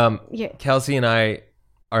what? You're, Kelsey and I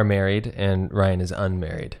are married, and Ryan is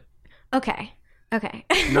unmarried. okay. Okay.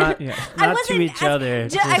 Not Yeah. not to wasn't each ask- other.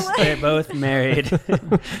 ju- I Just, wa- they're both married.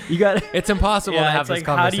 You got. It's impossible to have it's this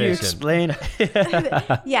like, how do you conversation.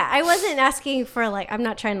 explain? Yeah, I wasn't asking for like. I'm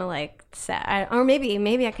not trying to like set. Or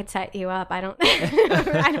maybe I could set you up. I don't.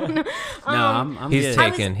 I don't know. No, I'm He's good.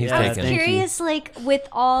 taken. He's Yeah, taken. thank you. Curious, like with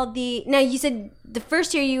all the. Now you said the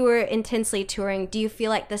first year you were intensely touring. Do you feel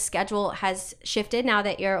like the schedule has shifted now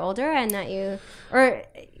that you're older and that you, or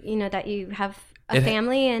that you have a It-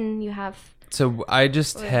 family and you have. So I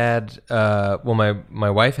just had, my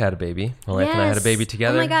wife had a baby. My wife and I had a Yes. baby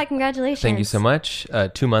together. Oh my God! Congratulations. Thank you so much.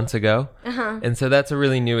 2 months ago. And so that's a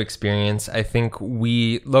really new experience. I think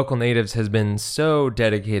Local Natives has been so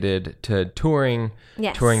dedicated to touring,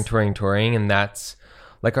 Yes. touring. And that's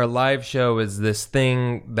like our live show is this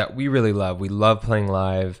thing that we really love. We love playing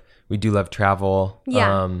live. We do love travel.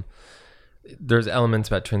 Yeah. There's elements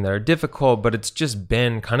about touring that are difficult, but it's just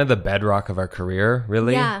been kind of the bedrock of our career,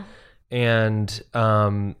 really. Yeah. And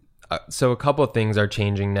so a couple of things are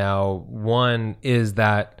changing now. One is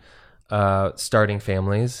that starting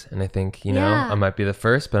families. And I think, Yeah. I might be the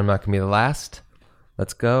first, but I'm not going to be the last.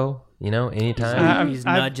 Let's go, anytime. He's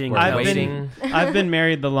nudging. I've Kelsey. waiting. I've been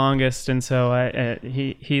married the longest, and so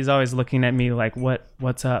he's always looking at me like,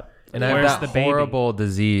 what's up? And I have Where's that the baby? horrible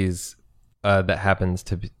disease that happens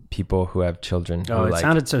to people who have children. Oh, who it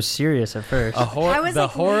sounded so serious at first. I was the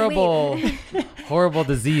like, horrible, horrible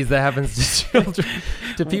disease that happens to children,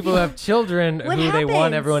 to people who have children What who they want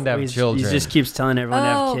happens? everyone to have He children. just keeps telling everyone to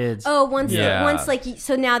have kids. once Yeah. like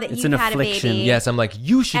so now that It's you've an had affliction. a baby, Yes, I'm like,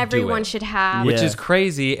 you should do everyone it. should have. Which Yeah. is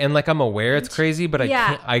crazy, and like I'm aware it's crazy, but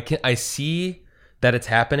Yeah. I see that it's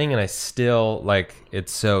happening, and I still like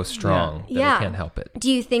it's so strong that Yeah. I can't help it.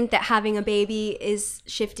 Do you think that having a baby is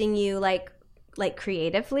shifting you like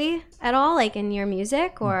creatively at all, like in your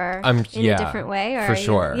music or in a different way? Or for are you-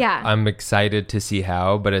 sure. Yeah. I'm excited to see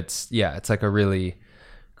how, but it's like a really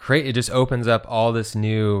great. It just opens up all this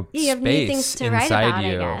new you have space new things to inside write about,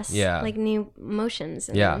 you. I guess. Yeah, Like new emotions.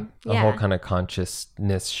 And, yeah, a whole kind of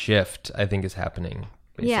consciousness shift I think is happening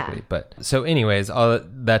basically. Yeah. But so anyways, all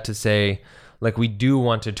that to say, like we do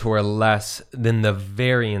want to tour less than the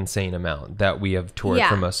very insane amount that we have toured Yeah.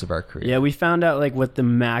 for most of our career. Yeah, we found out like what the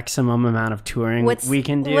maximum amount of touring What's- we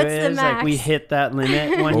can do what's the is. Like we max? hit that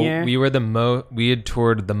limit one Well, year. we were we had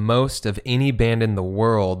toured the most of any band in the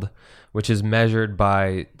world, which is measured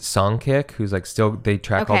by Songkick, who's like they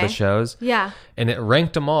track all Okay. the shows. Yeah. And it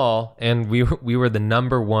ranked them all, and we were the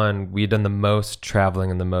number one. We had done the most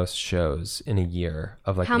traveling and the most shows in a year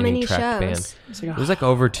of like How any many track shows? band. It was like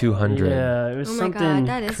over 200. Yeah, it was Oh my something God,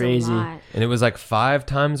 that is crazy. a lot. And it was like 5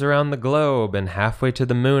 times around the globe and halfway to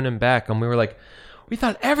the moon and back. And we were like, we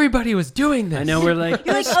thought everybody was doing this. I know we're like,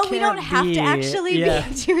 You're like, this oh, we don't can't have to be- actually yeah.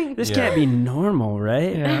 be doing This Yeah. can't be normal,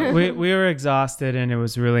 right? Yeah, we were exhausted, and it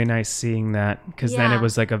was really nice seeing that because then Yeah. it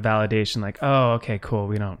was like a validation, like, oh, okay, cool,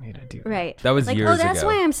 we don't need to do that. Right. That was like, years oh, that's ago.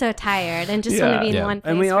 why I'm so tired and just want Yeah. to be in Yeah. one place.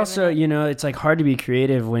 And we for a also, minute. it's like hard to be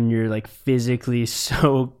creative when you're like physically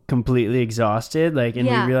so completely exhausted. Like, and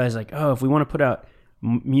Yeah. we realize like, oh, if we want to put out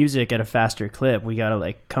music at a faster clip, we got to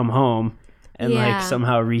like come home and Yeah. like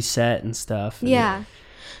somehow reset and stuff. And Yeah.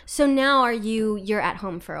 So now you're at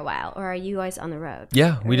home for a while, or are you guys on the road?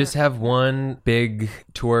 Yeah, we just have one big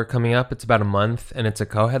tour coming up. It's about a month, and it's a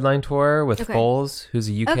co-headline tour with Okay. Foles, who's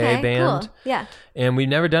a UK Okay, band. cool. Yeah. And we've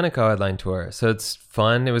never done a co-headline tour, so it's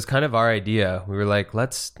fun. It was kind of our idea. We were like,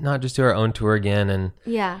 let's not just do our own tour again. And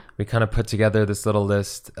Yeah. we kind of put together this little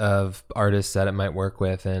list of artists that it might work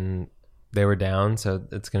with, and they were down, so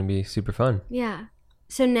it's going to be super fun. Yeah.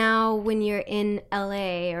 So now when you're in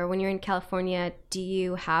LA or when you're in California, do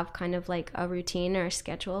you have kind of like a routine or a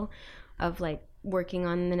schedule of like working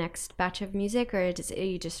on the next batch of music, or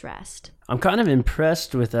you just rest? I'm kind of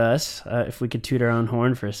impressed with us. If we could toot our own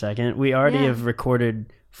horn for a second, we already Yeah. have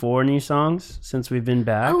recorded 4 new songs since we've been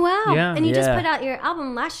back. Oh, wow. Yeah. And you just Yeah. put out your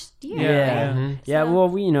album last year. Yeah, right? Mhm. yeah. So-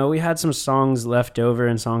 Well, we had some songs left over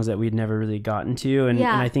and songs that we'd never really gotten to, and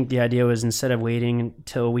Yeah. I think the idea was instead of waiting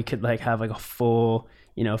until we could like have like a full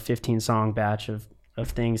 15 song batch of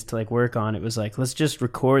things to like work on, it was like let's just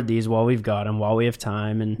record these while we've got them, while we have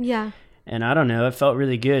time, Yeah. and I don't know, it felt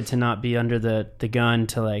really good to not be under the gun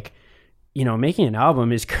to like making an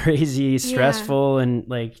album is crazy stressful and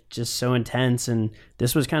like just so intense, and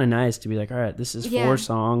this was kind of nice to be like, all right, this is 4 Yeah.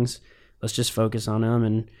 songs, let's just focus on them,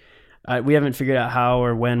 and we haven't figured out how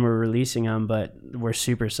or when we're releasing them, but we're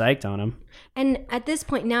super psyched on them. And at this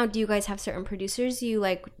point now, do you guys have certain producers you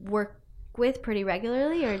like work with pretty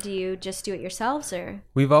regularly, or do you just do it yourselves? Or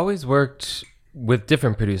We've always worked with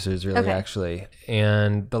different producers, really, Okay. actually.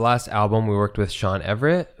 And the last album, we worked with Sean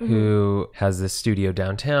Everett, who has this studio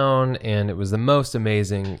downtown, and it was the most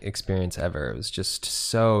amazing experience ever. It was just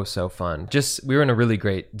so fun. We were in a really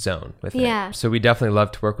great zone with it. Yeah. So we definitely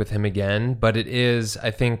love to work with him again. But it is,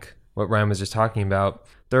 I think, what Ryan was just talking about.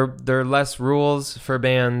 There are less rules for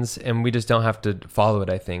bands, and we just don't have to follow it,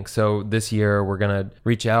 I think. So this year, we're going to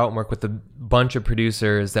reach out and work with a bunch of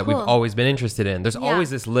producers that we've Cool. always been interested in. There's always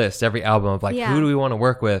this list every album of like, Yeah. who do we want to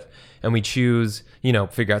work with? And we choose,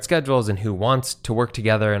 figure out schedules and who wants to work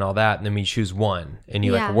together and all that. And then we choose one, and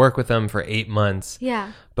you Yeah. work with them for 8 months.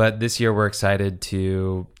 Yeah. But this year, we're excited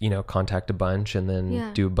to, contact a bunch and then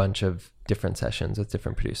Yeah. do a bunch of different sessions with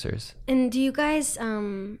different producers. And do you guys,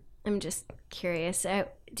 I'm just curious,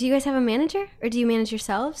 do you guys have a manager or do you manage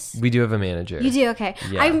yourselves? We do have a manager. You do? Okay.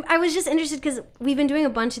 Yeah. I was just interested because we've been doing a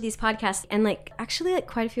bunch of these podcasts and actually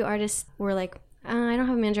quite a few artists were like, I don't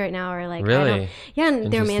have a manager right now, or like, I Really? don't. Yeah, and they're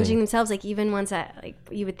Interesting. managing themselves, even ones that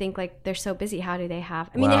you would think they're so busy. How do they have?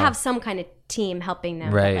 I mean, they Wow. have some kind of team helping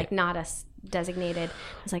them, Right. but not us designated.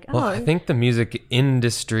 I was like, oh, Well, I think the music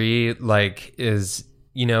industry, is,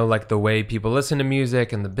 the way people listen to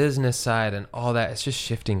music and the business side and all that, it's just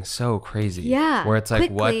shifting so crazy. Yeah, Where it's like,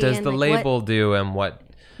 what quickly, does and, the like, what- label do and what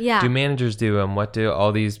yeah, do managers do and what do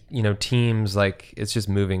all these, teams, it's just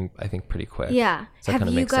moving, I think, pretty quick. yeah. So that Have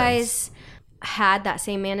kinda you makes guys sense. had that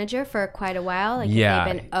same manager for quite a while? Have Yeah.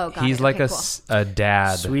 they been, oh, got He's it. like Okay, a, cool. a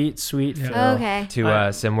dad. Sweet Phil. Okay. To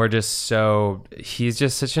us, and we're just he's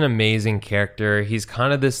just such an amazing character. He's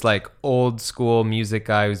kind of this old school music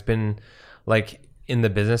guy who's been in the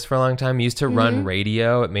business for a long time. He used to run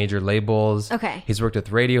radio at major labels. Okay. He's worked with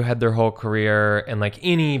Radiohead their whole career, and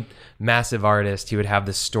any massive artist, he would have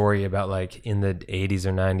this story about in the 80s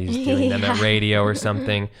or 90s doing them at radio or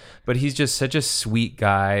something. But he's just such a sweet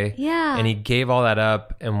guy. Yeah. And he gave all that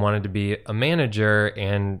up and wanted to be a manager,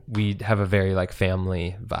 and we have a very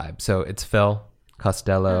family vibe. So it's Phil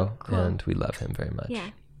Costello, cool. and we love him very much. Yeah.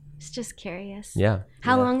 It's just curious. Yeah.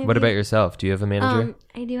 How long have What you- about yourself? Do you have a manager?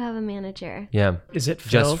 I do have a manager. Yeah. Is it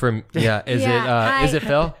Phil? Just for Is Yeah, is it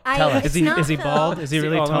Phil? I- Tell us. Is he It's not bald? Phil. Is he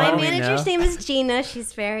really Oh, tall? My we manager's know. name is Gina.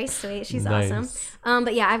 She's very sweet. She's Nice. awesome.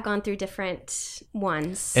 But yeah, I've gone through different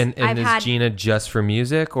ones. And I've is Gina just for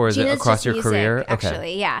music, or is it Gina's across just your music, career?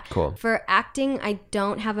 actually, yeah. Cool. For acting, I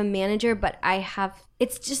don't have a manager, but I have.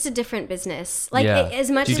 It's just a different business. Yeah. As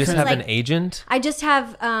much Do you as just it's have an agent? I just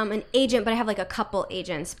have an agent, but I have a couple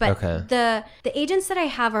agents. But Okay. the agents that I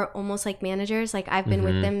have are almost like managers. I've been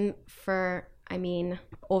Mm-hmm. with them for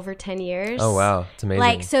over 10 years. Oh wow, it's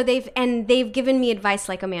amazing. So they've given me advice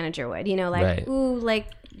like a manager would. Right. Ooh,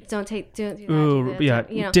 don't do that. Ooh, do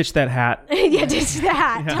that, yeah. Ditch that hat. yeah, ditch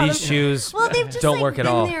that. Tell These them- shoes well, they've just don't work at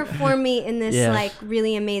been all. there for me in this Yeah.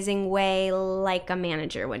 really amazing way, like a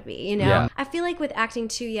manager would be. Yeah. I feel like with acting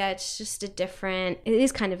too, it's just it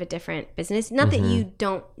is kind of a different business. Not Mm-hmm. that you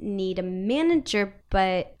don't need a manager,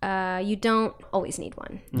 but you don't always need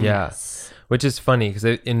one. Yeah. Which is funny because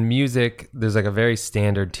in music, there's a very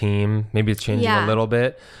standard team. Maybe it's changing Yeah. a little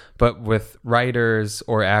bit, but with writers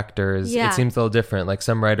or actors, Yeah. it seems a little different.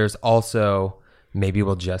 Some writers also maybe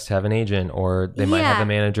will just have an agent, or they might have Yeah. a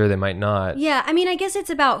manager, they might not. Yeah, I guess it's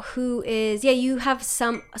about who is. Yeah, you have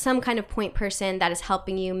some kind of point person that is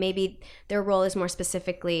helping you. Maybe their role is more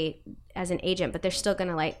specifically as an agent, but they're still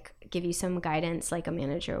gonna give you some guidance like a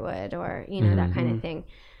manager would, or that kind of thing.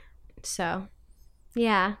 So,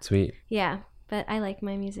 yeah, Sweet. yeah. But I like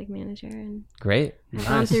my music manager, and Great. I've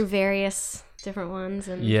gone through various different ones.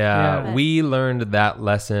 And Yeah, but- we learned that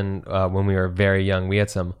lesson when we were very young. We had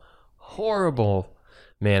some horrible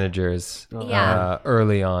managers Yeah.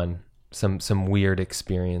 early on. Some weird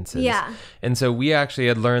experiences. Yeah. And so we actually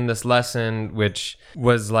had learned this lesson, which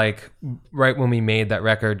was right when we made that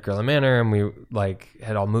record, Gorilla Manor, and we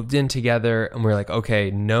had all moved in together, and we were like,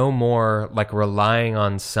 okay, no more relying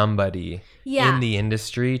on somebody Yeah. in the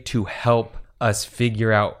industry to help us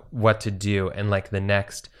figure out what to do, and the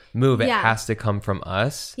next move, it Yeah. has to come from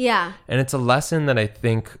us. Yeah. And it's a lesson that I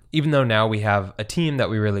think, even though now we have a team that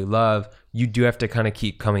we really love, you do have to kind of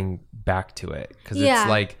keep coming back to it, because Yeah.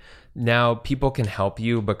 it's now people can help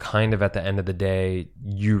you, but kind of at the end of the day,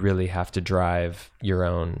 you really have to drive your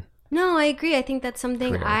own. No, I agree. I think that's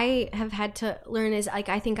something Career. I have had to learn is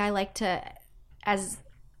I think I like to, as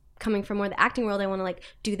coming from more the acting world, I want to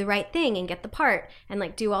do the right thing and get the part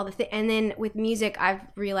and do all the thing. And then with music, I've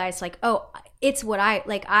realized it's what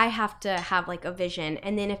I have to have a vision.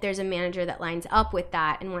 And then if there's a manager that lines up with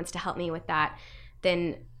that and wants to help me with that,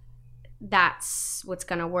 then that's what's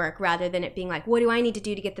going to work, rather than it being what do I need to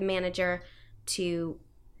do to get the manager to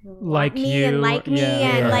Like me you. and like me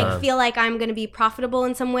Yeah. and Yeah. like feel like I'm gonna be profitable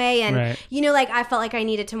in some way, and Right. like I felt like I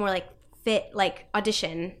needed to more like fit like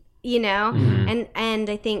audition, and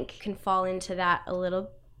I think can fall into that a little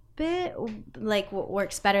bit. Like what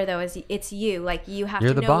works better though is it's you. Like you have You're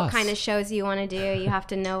to the know boss. what kind of shows you want to do. You have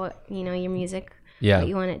to know what your music, Yeah. what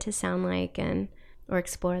you want it to sound like, or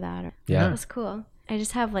explore that. Yeah. That's cool. I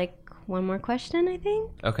just have like one more question, I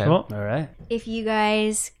think. Okay. Cool. All right. If you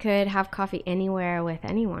guys could have coffee anywhere with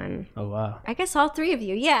anyone, Oh wow. I guess all three of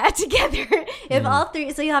you, together. If all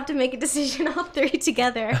three, so you have to make a decision, all three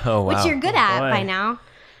together, Oh, which wow. you're good at boy. by now.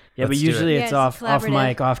 Yeah, but Let's do it. usually Yeah, it's it's off collaborative.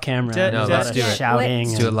 mic, off camera. Dead- No, let's do it. Shouting.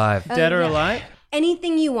 Let's do it live. Dead or yeah. alive?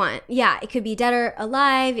 Anything you want. Yeah, it could be dead or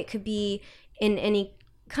alive. It could be in any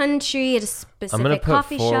country at a specific I'm gonna put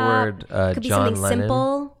coffee forward shop. It could be John something Lennon.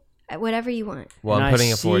 simple. Whatever you want. Well, And I'm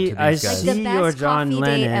putting it forward to these I guys. see Like the your best John coffee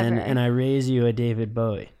date Lennon, ever. and I raise you a David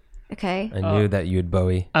Bowie. Okay. I knew that you'd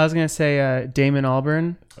Bowie. I was gonna say Damon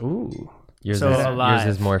Albarn. Ooh. Yours, So is, alive.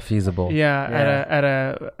 yours is more feasible. Yeah,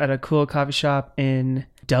 Yeah. at a cool coffee shop in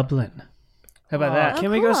Dublin. How about that? Can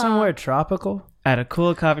we go cool. somewhere tropical? At a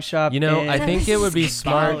cool coffee shop. You know, in I think it would be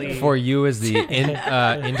smart Bali. for you as the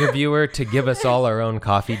interviewer to give us all our own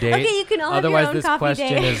coffee date. Okay, you can all have your Otherwise, own this coffee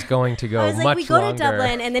question date. is going to go I was like, much we go longer. to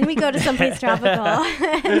Dublin and then we go to someplace tropical.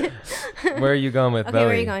 Where are you going with Okay, Bowie?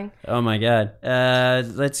 where are you going? Oh my god.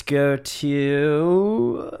 Let's go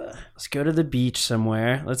to the beach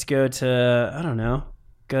somewhere. Let's go to I don't know.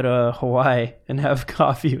 Go to Hawaii and have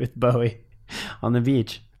coffee with Bowie on the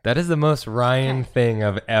beach. That is the most Ryan thing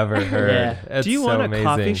I've ever heard. Yeah. It's Do you so want a amazing.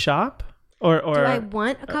 coffee shop? Or Do I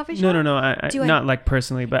want a coffee shop? no. I Do I- not like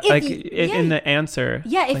personally, but If like you- in the answer.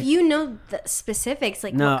 Yeah, if you know the specifics,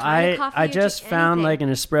 like No, what kind of coffee I you're just found like an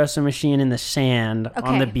espresso machine in the sand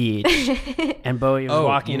on the Okay. beach, and Bowie was Oh,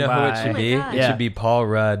 walking you know by. who it should be? God. It Yeah. should be Paul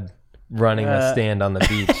Rudd running a stand on the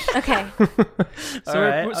beach. Okay. So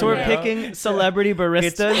Alright, we're, so we're okay. picking celebrity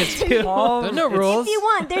baristas. too. Paul, There are no rules. If you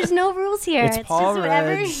want, there's no rules here. It's It's, Paul just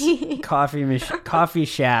whatever. Rudd's coffee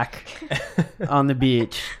shack on the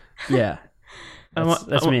beach. Yeah,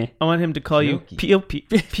 that's me. I want him to call you Pio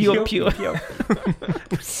Pio.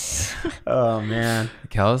 Oh man,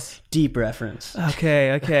 Kels? deep reference.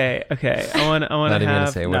 Okay. I want Not to even gonna have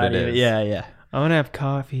say what Not it even- is. Yeah. I want to have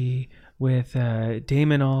coffee with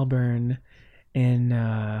Damon Albarn in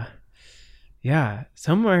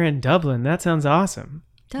somewhere in Dublin. That sounds awesome.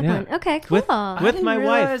 Dublin. Yeah. Okay, cool. With my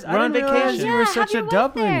wife. We're on vacation. You were Yeah, such have a your wife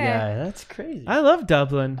Dublin there. guy. That's crazy. I love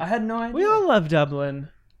Dublin. I had no idea. We all love Dublin.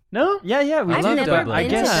 No? Yeah. We I've love never Dublin. I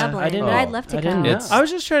been guess to Dublin, I didn't. but I'd love to I didn't go. know. It's- I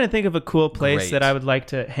was just trying to think of a cool place Great. that I would like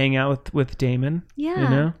to hang out with Damon. Yeah. You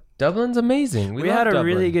know? Dublin's amazing. We love had a Dublin.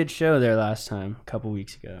 really good show there last time, a couple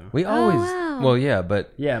weeks ago. We always. wow. Well, yeah,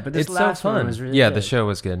 but Yeah, but this it's so last one fun. was really yeah, good. the show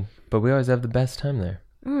was good, but we always have the best time there.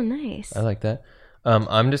 Oh, nice. I like that.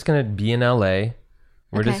 I'm just gonna be in LA.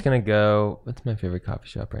 We're just Okay. gonna go. What's my favorite coffee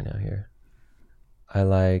shop right now here? I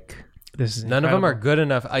like. This is None of them are good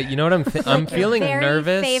enough. You know what I'm feeling Very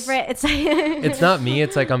nervous. Favorite. It's like It's not me.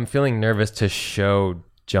 It's like I'm feeling nervous to show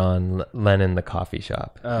John Lennon the coffee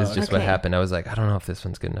shop. Oh, Is just what okay. happened. I was like, I don't know if this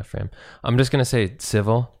one's good enough for him. I'm just gonna say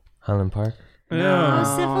Civil Highland Park. No.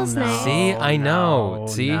 Oh, Civil's nice. See, I know.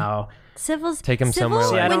 See? No. Civil's Take 'em Civil,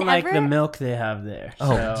 somewhere See, I don't like whenever- the milk they have there.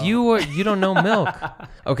 Oh, so- you don't know milk.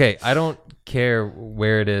 Okay, I don't care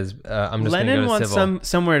where it is. I'm just Lennon gonna go to wants Civil.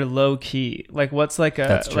 somewhere low key. Like what's like a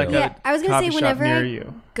That's true. like Yeah, I was a gonna coffee say shop whenever near I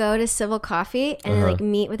you. go to Civil Coffee and then, like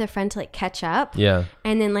meet with a friend to like catch up. Yeah.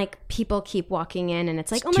 And then like people keep walking in and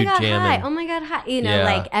it's like, It's oh my too god, hi, jamming. oh my god, hi. You know, Yeah.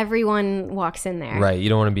 like everyone walks in there. Right. You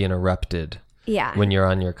don't want to be interrupted Yeah. when you're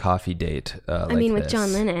on your coffee date. I mean, with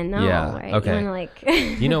John Lennon, no, Yeah, right? okay. You want to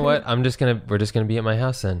like. You know what? We're just gonna be at my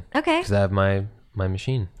house then. Okay. Because I have my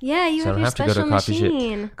machine. Yeah, you So I have don't your have to go to special a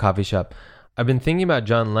machine. coffee shop. I've been thinking about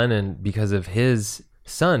John Lennon because of his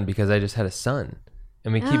son, because I just had a son.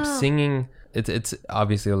 And we keep Oh. singing. It's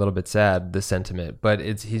obviously a little bit sad, the sentiment, but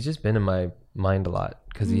he's just been in my mind a lot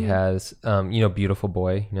because he has, Beautiful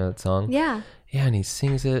Boy, you know that song? Mm. Yeah. Yeah, and he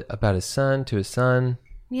sings it about his son to his son.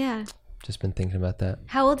 Yeah. Just been thinking about that.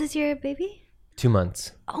 How old is your baby? 2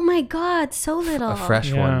 months. Oh my god, so little. A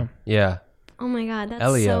fresh Yeah. one. Yeah. Oh my god, that's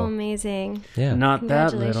Elio. so amazing. Yeah. Not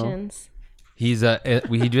that little. Congratulations. He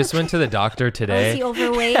just went to the doctor Oh, is today. he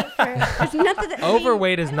overweight? It's not that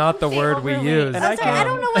Overweight is not the say word we overweight. use. I'm sorry, I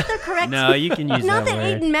don't know what the correct. No, you can use Not that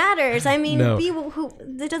that word. it matters. I mean, No.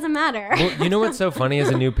 it doesn't matter. Well, you know what's so funny as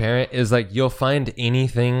a new parent is like you'll find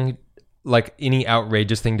anything, like any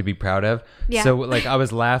outrageous thing to be proud of. Yeah. So like I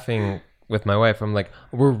was laughing with my wife. I'm like,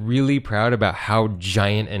 we're really proud about how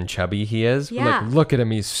giant and chubby he is. We're Yeah. like, look at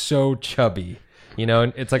him, he's so chubby. You know,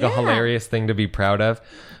 and it's like a hilarious thing to be proud of.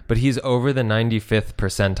 But he's over the 95th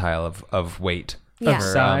percentile of weight. Yeah. For,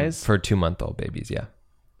 Size? for 2-month-old babies, yeah.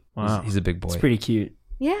 Wow. He's a big boy. It's pretty cute.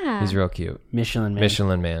 Yeah. He's real cute. Michelin man.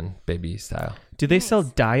 Michelin man, baby style. Do they sell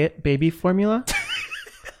diet baby formula?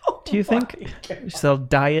 Do you think? Sell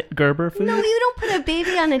diet Gerber food? No, you don't put a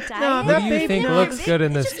baby on a diet. What do you think looks good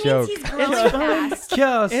in It this just joke? means he's growing fast.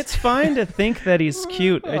 Yes. It's fine to think that he's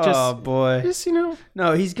cute. It Oh boy. just you know,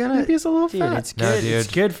 No, he's gonna. maybe he's a little Dude, fat. it's No, good. It's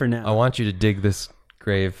dude. good for now. I want you to dig this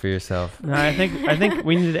grave for yourself. No, I think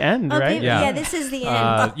we need to end, Okay, right? Yeah. yeah, this is the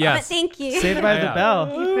end. yes. But thank you. Saved by the Yeah. bell.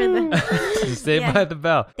 Thank you for the- Saved Yeah. by the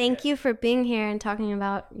bell. Thank you for being here and talking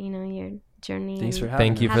about, your journey. Thanks for and having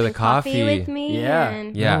Thank you us. for the having coffee. with me. Yeah.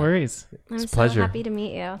 And Yeah. No worries. I'm It's a so pleasure. happy to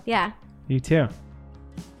meet you. Yeah. You too.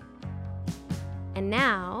 And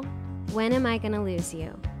now, When Am I Gonna Lose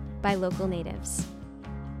You by Local Natives.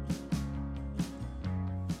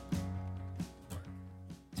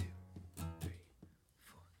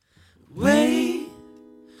 Wait,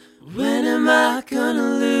 when am I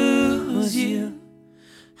gonna lose you?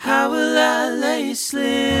 How will I let you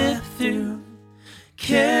slip through?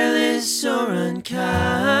 Careless or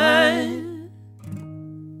unkind.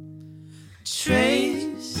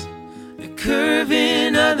 Trace the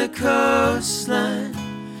curving of the coastline,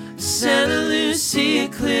 Santa Lucia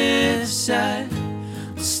cliffside.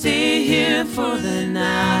 Stay here for the night.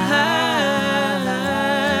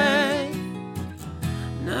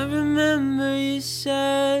 And I remember you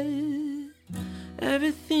said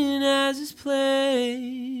everything has its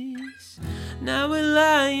place. Now we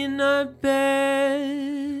lie in our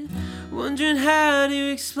bed, wondering how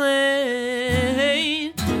to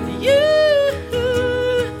explain you.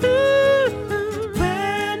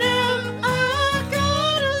 When am I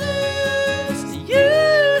gonna lose you?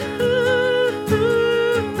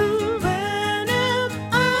 When am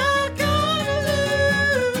I gonna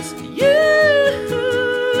lose you?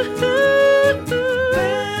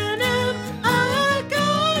 When am I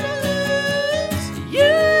gonna lose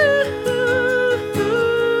you?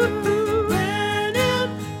 When am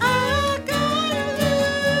I gonna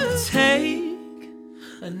lose? Take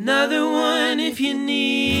another one if you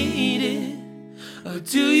need it. Or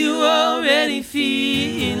do you already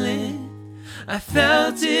feel it? I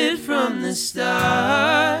felt it from the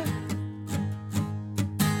start.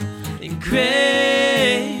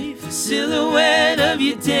 Engraved the silhouette of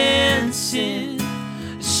you dancing,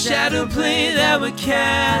 a shadow play that we're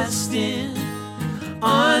casting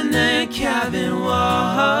on the cabin walls.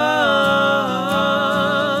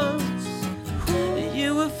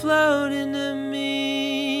 You were floating to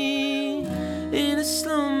me in a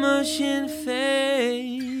slow motion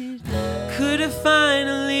fade. Could I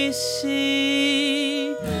finally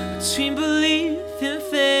see between belief and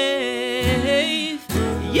faith?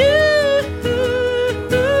 You.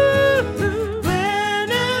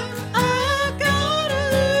 When am I gonna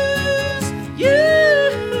lose you?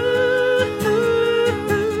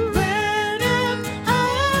 When am I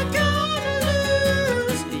gonna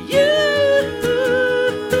lose you?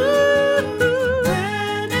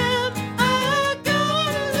 When am I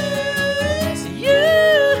gonna lose you?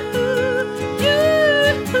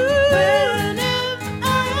 When am I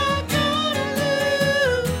gonna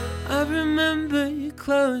lose? I remember you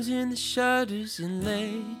closing the shutters and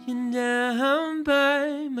laying down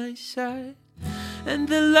by my side. And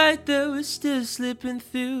the light that was still slipping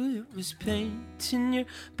through, it was painting your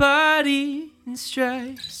body in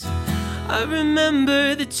stripes. I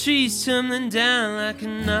remember the trees tumbling down like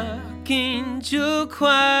an archangel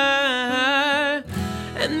choir.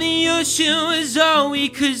 And the ocean was all we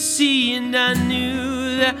could see, and I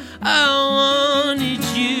knew that I wanted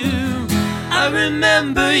you. I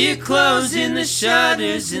remember you closing the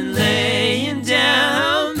shutters and laying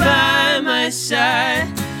down by my side.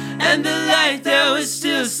 And the light that was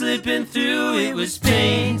still slipping through, it was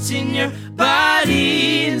painting your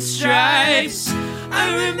body in stripes.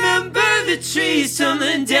 I remember the trees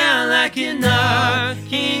tumbling down like an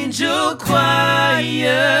archangel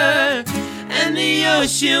choir. And the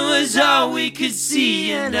ocean was all we could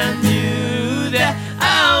see, and I knew that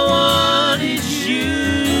I wanted you.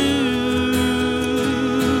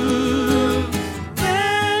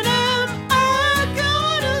 When am I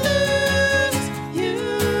gonna lose you?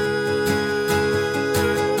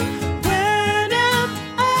 When am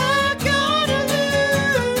I gonna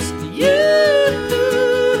lose you?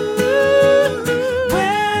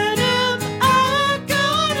 When am I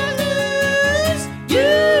gonna lose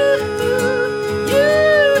you?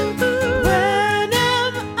 When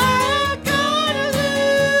am I gonna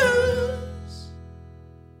lose?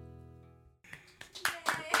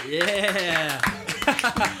 Yeah. I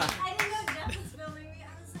didn't know Jeff was filming.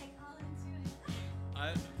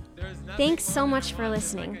 Thanks so much for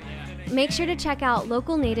listening. Make sure to check out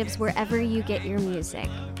Local Natives wherever you get your music.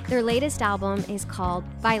 Their latest album is called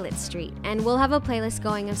Violet Street, and we'll have a playlist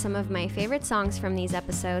going of some of my favorite songs from these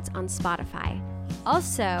episodes on Spotify.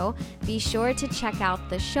 Also, be sure to check out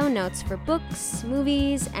the show notes for books,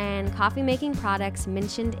 movies, and coffee-making products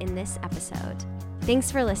mentioned in this episode.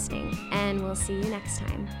 Thanks for listening, and we'll see you next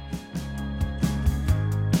time.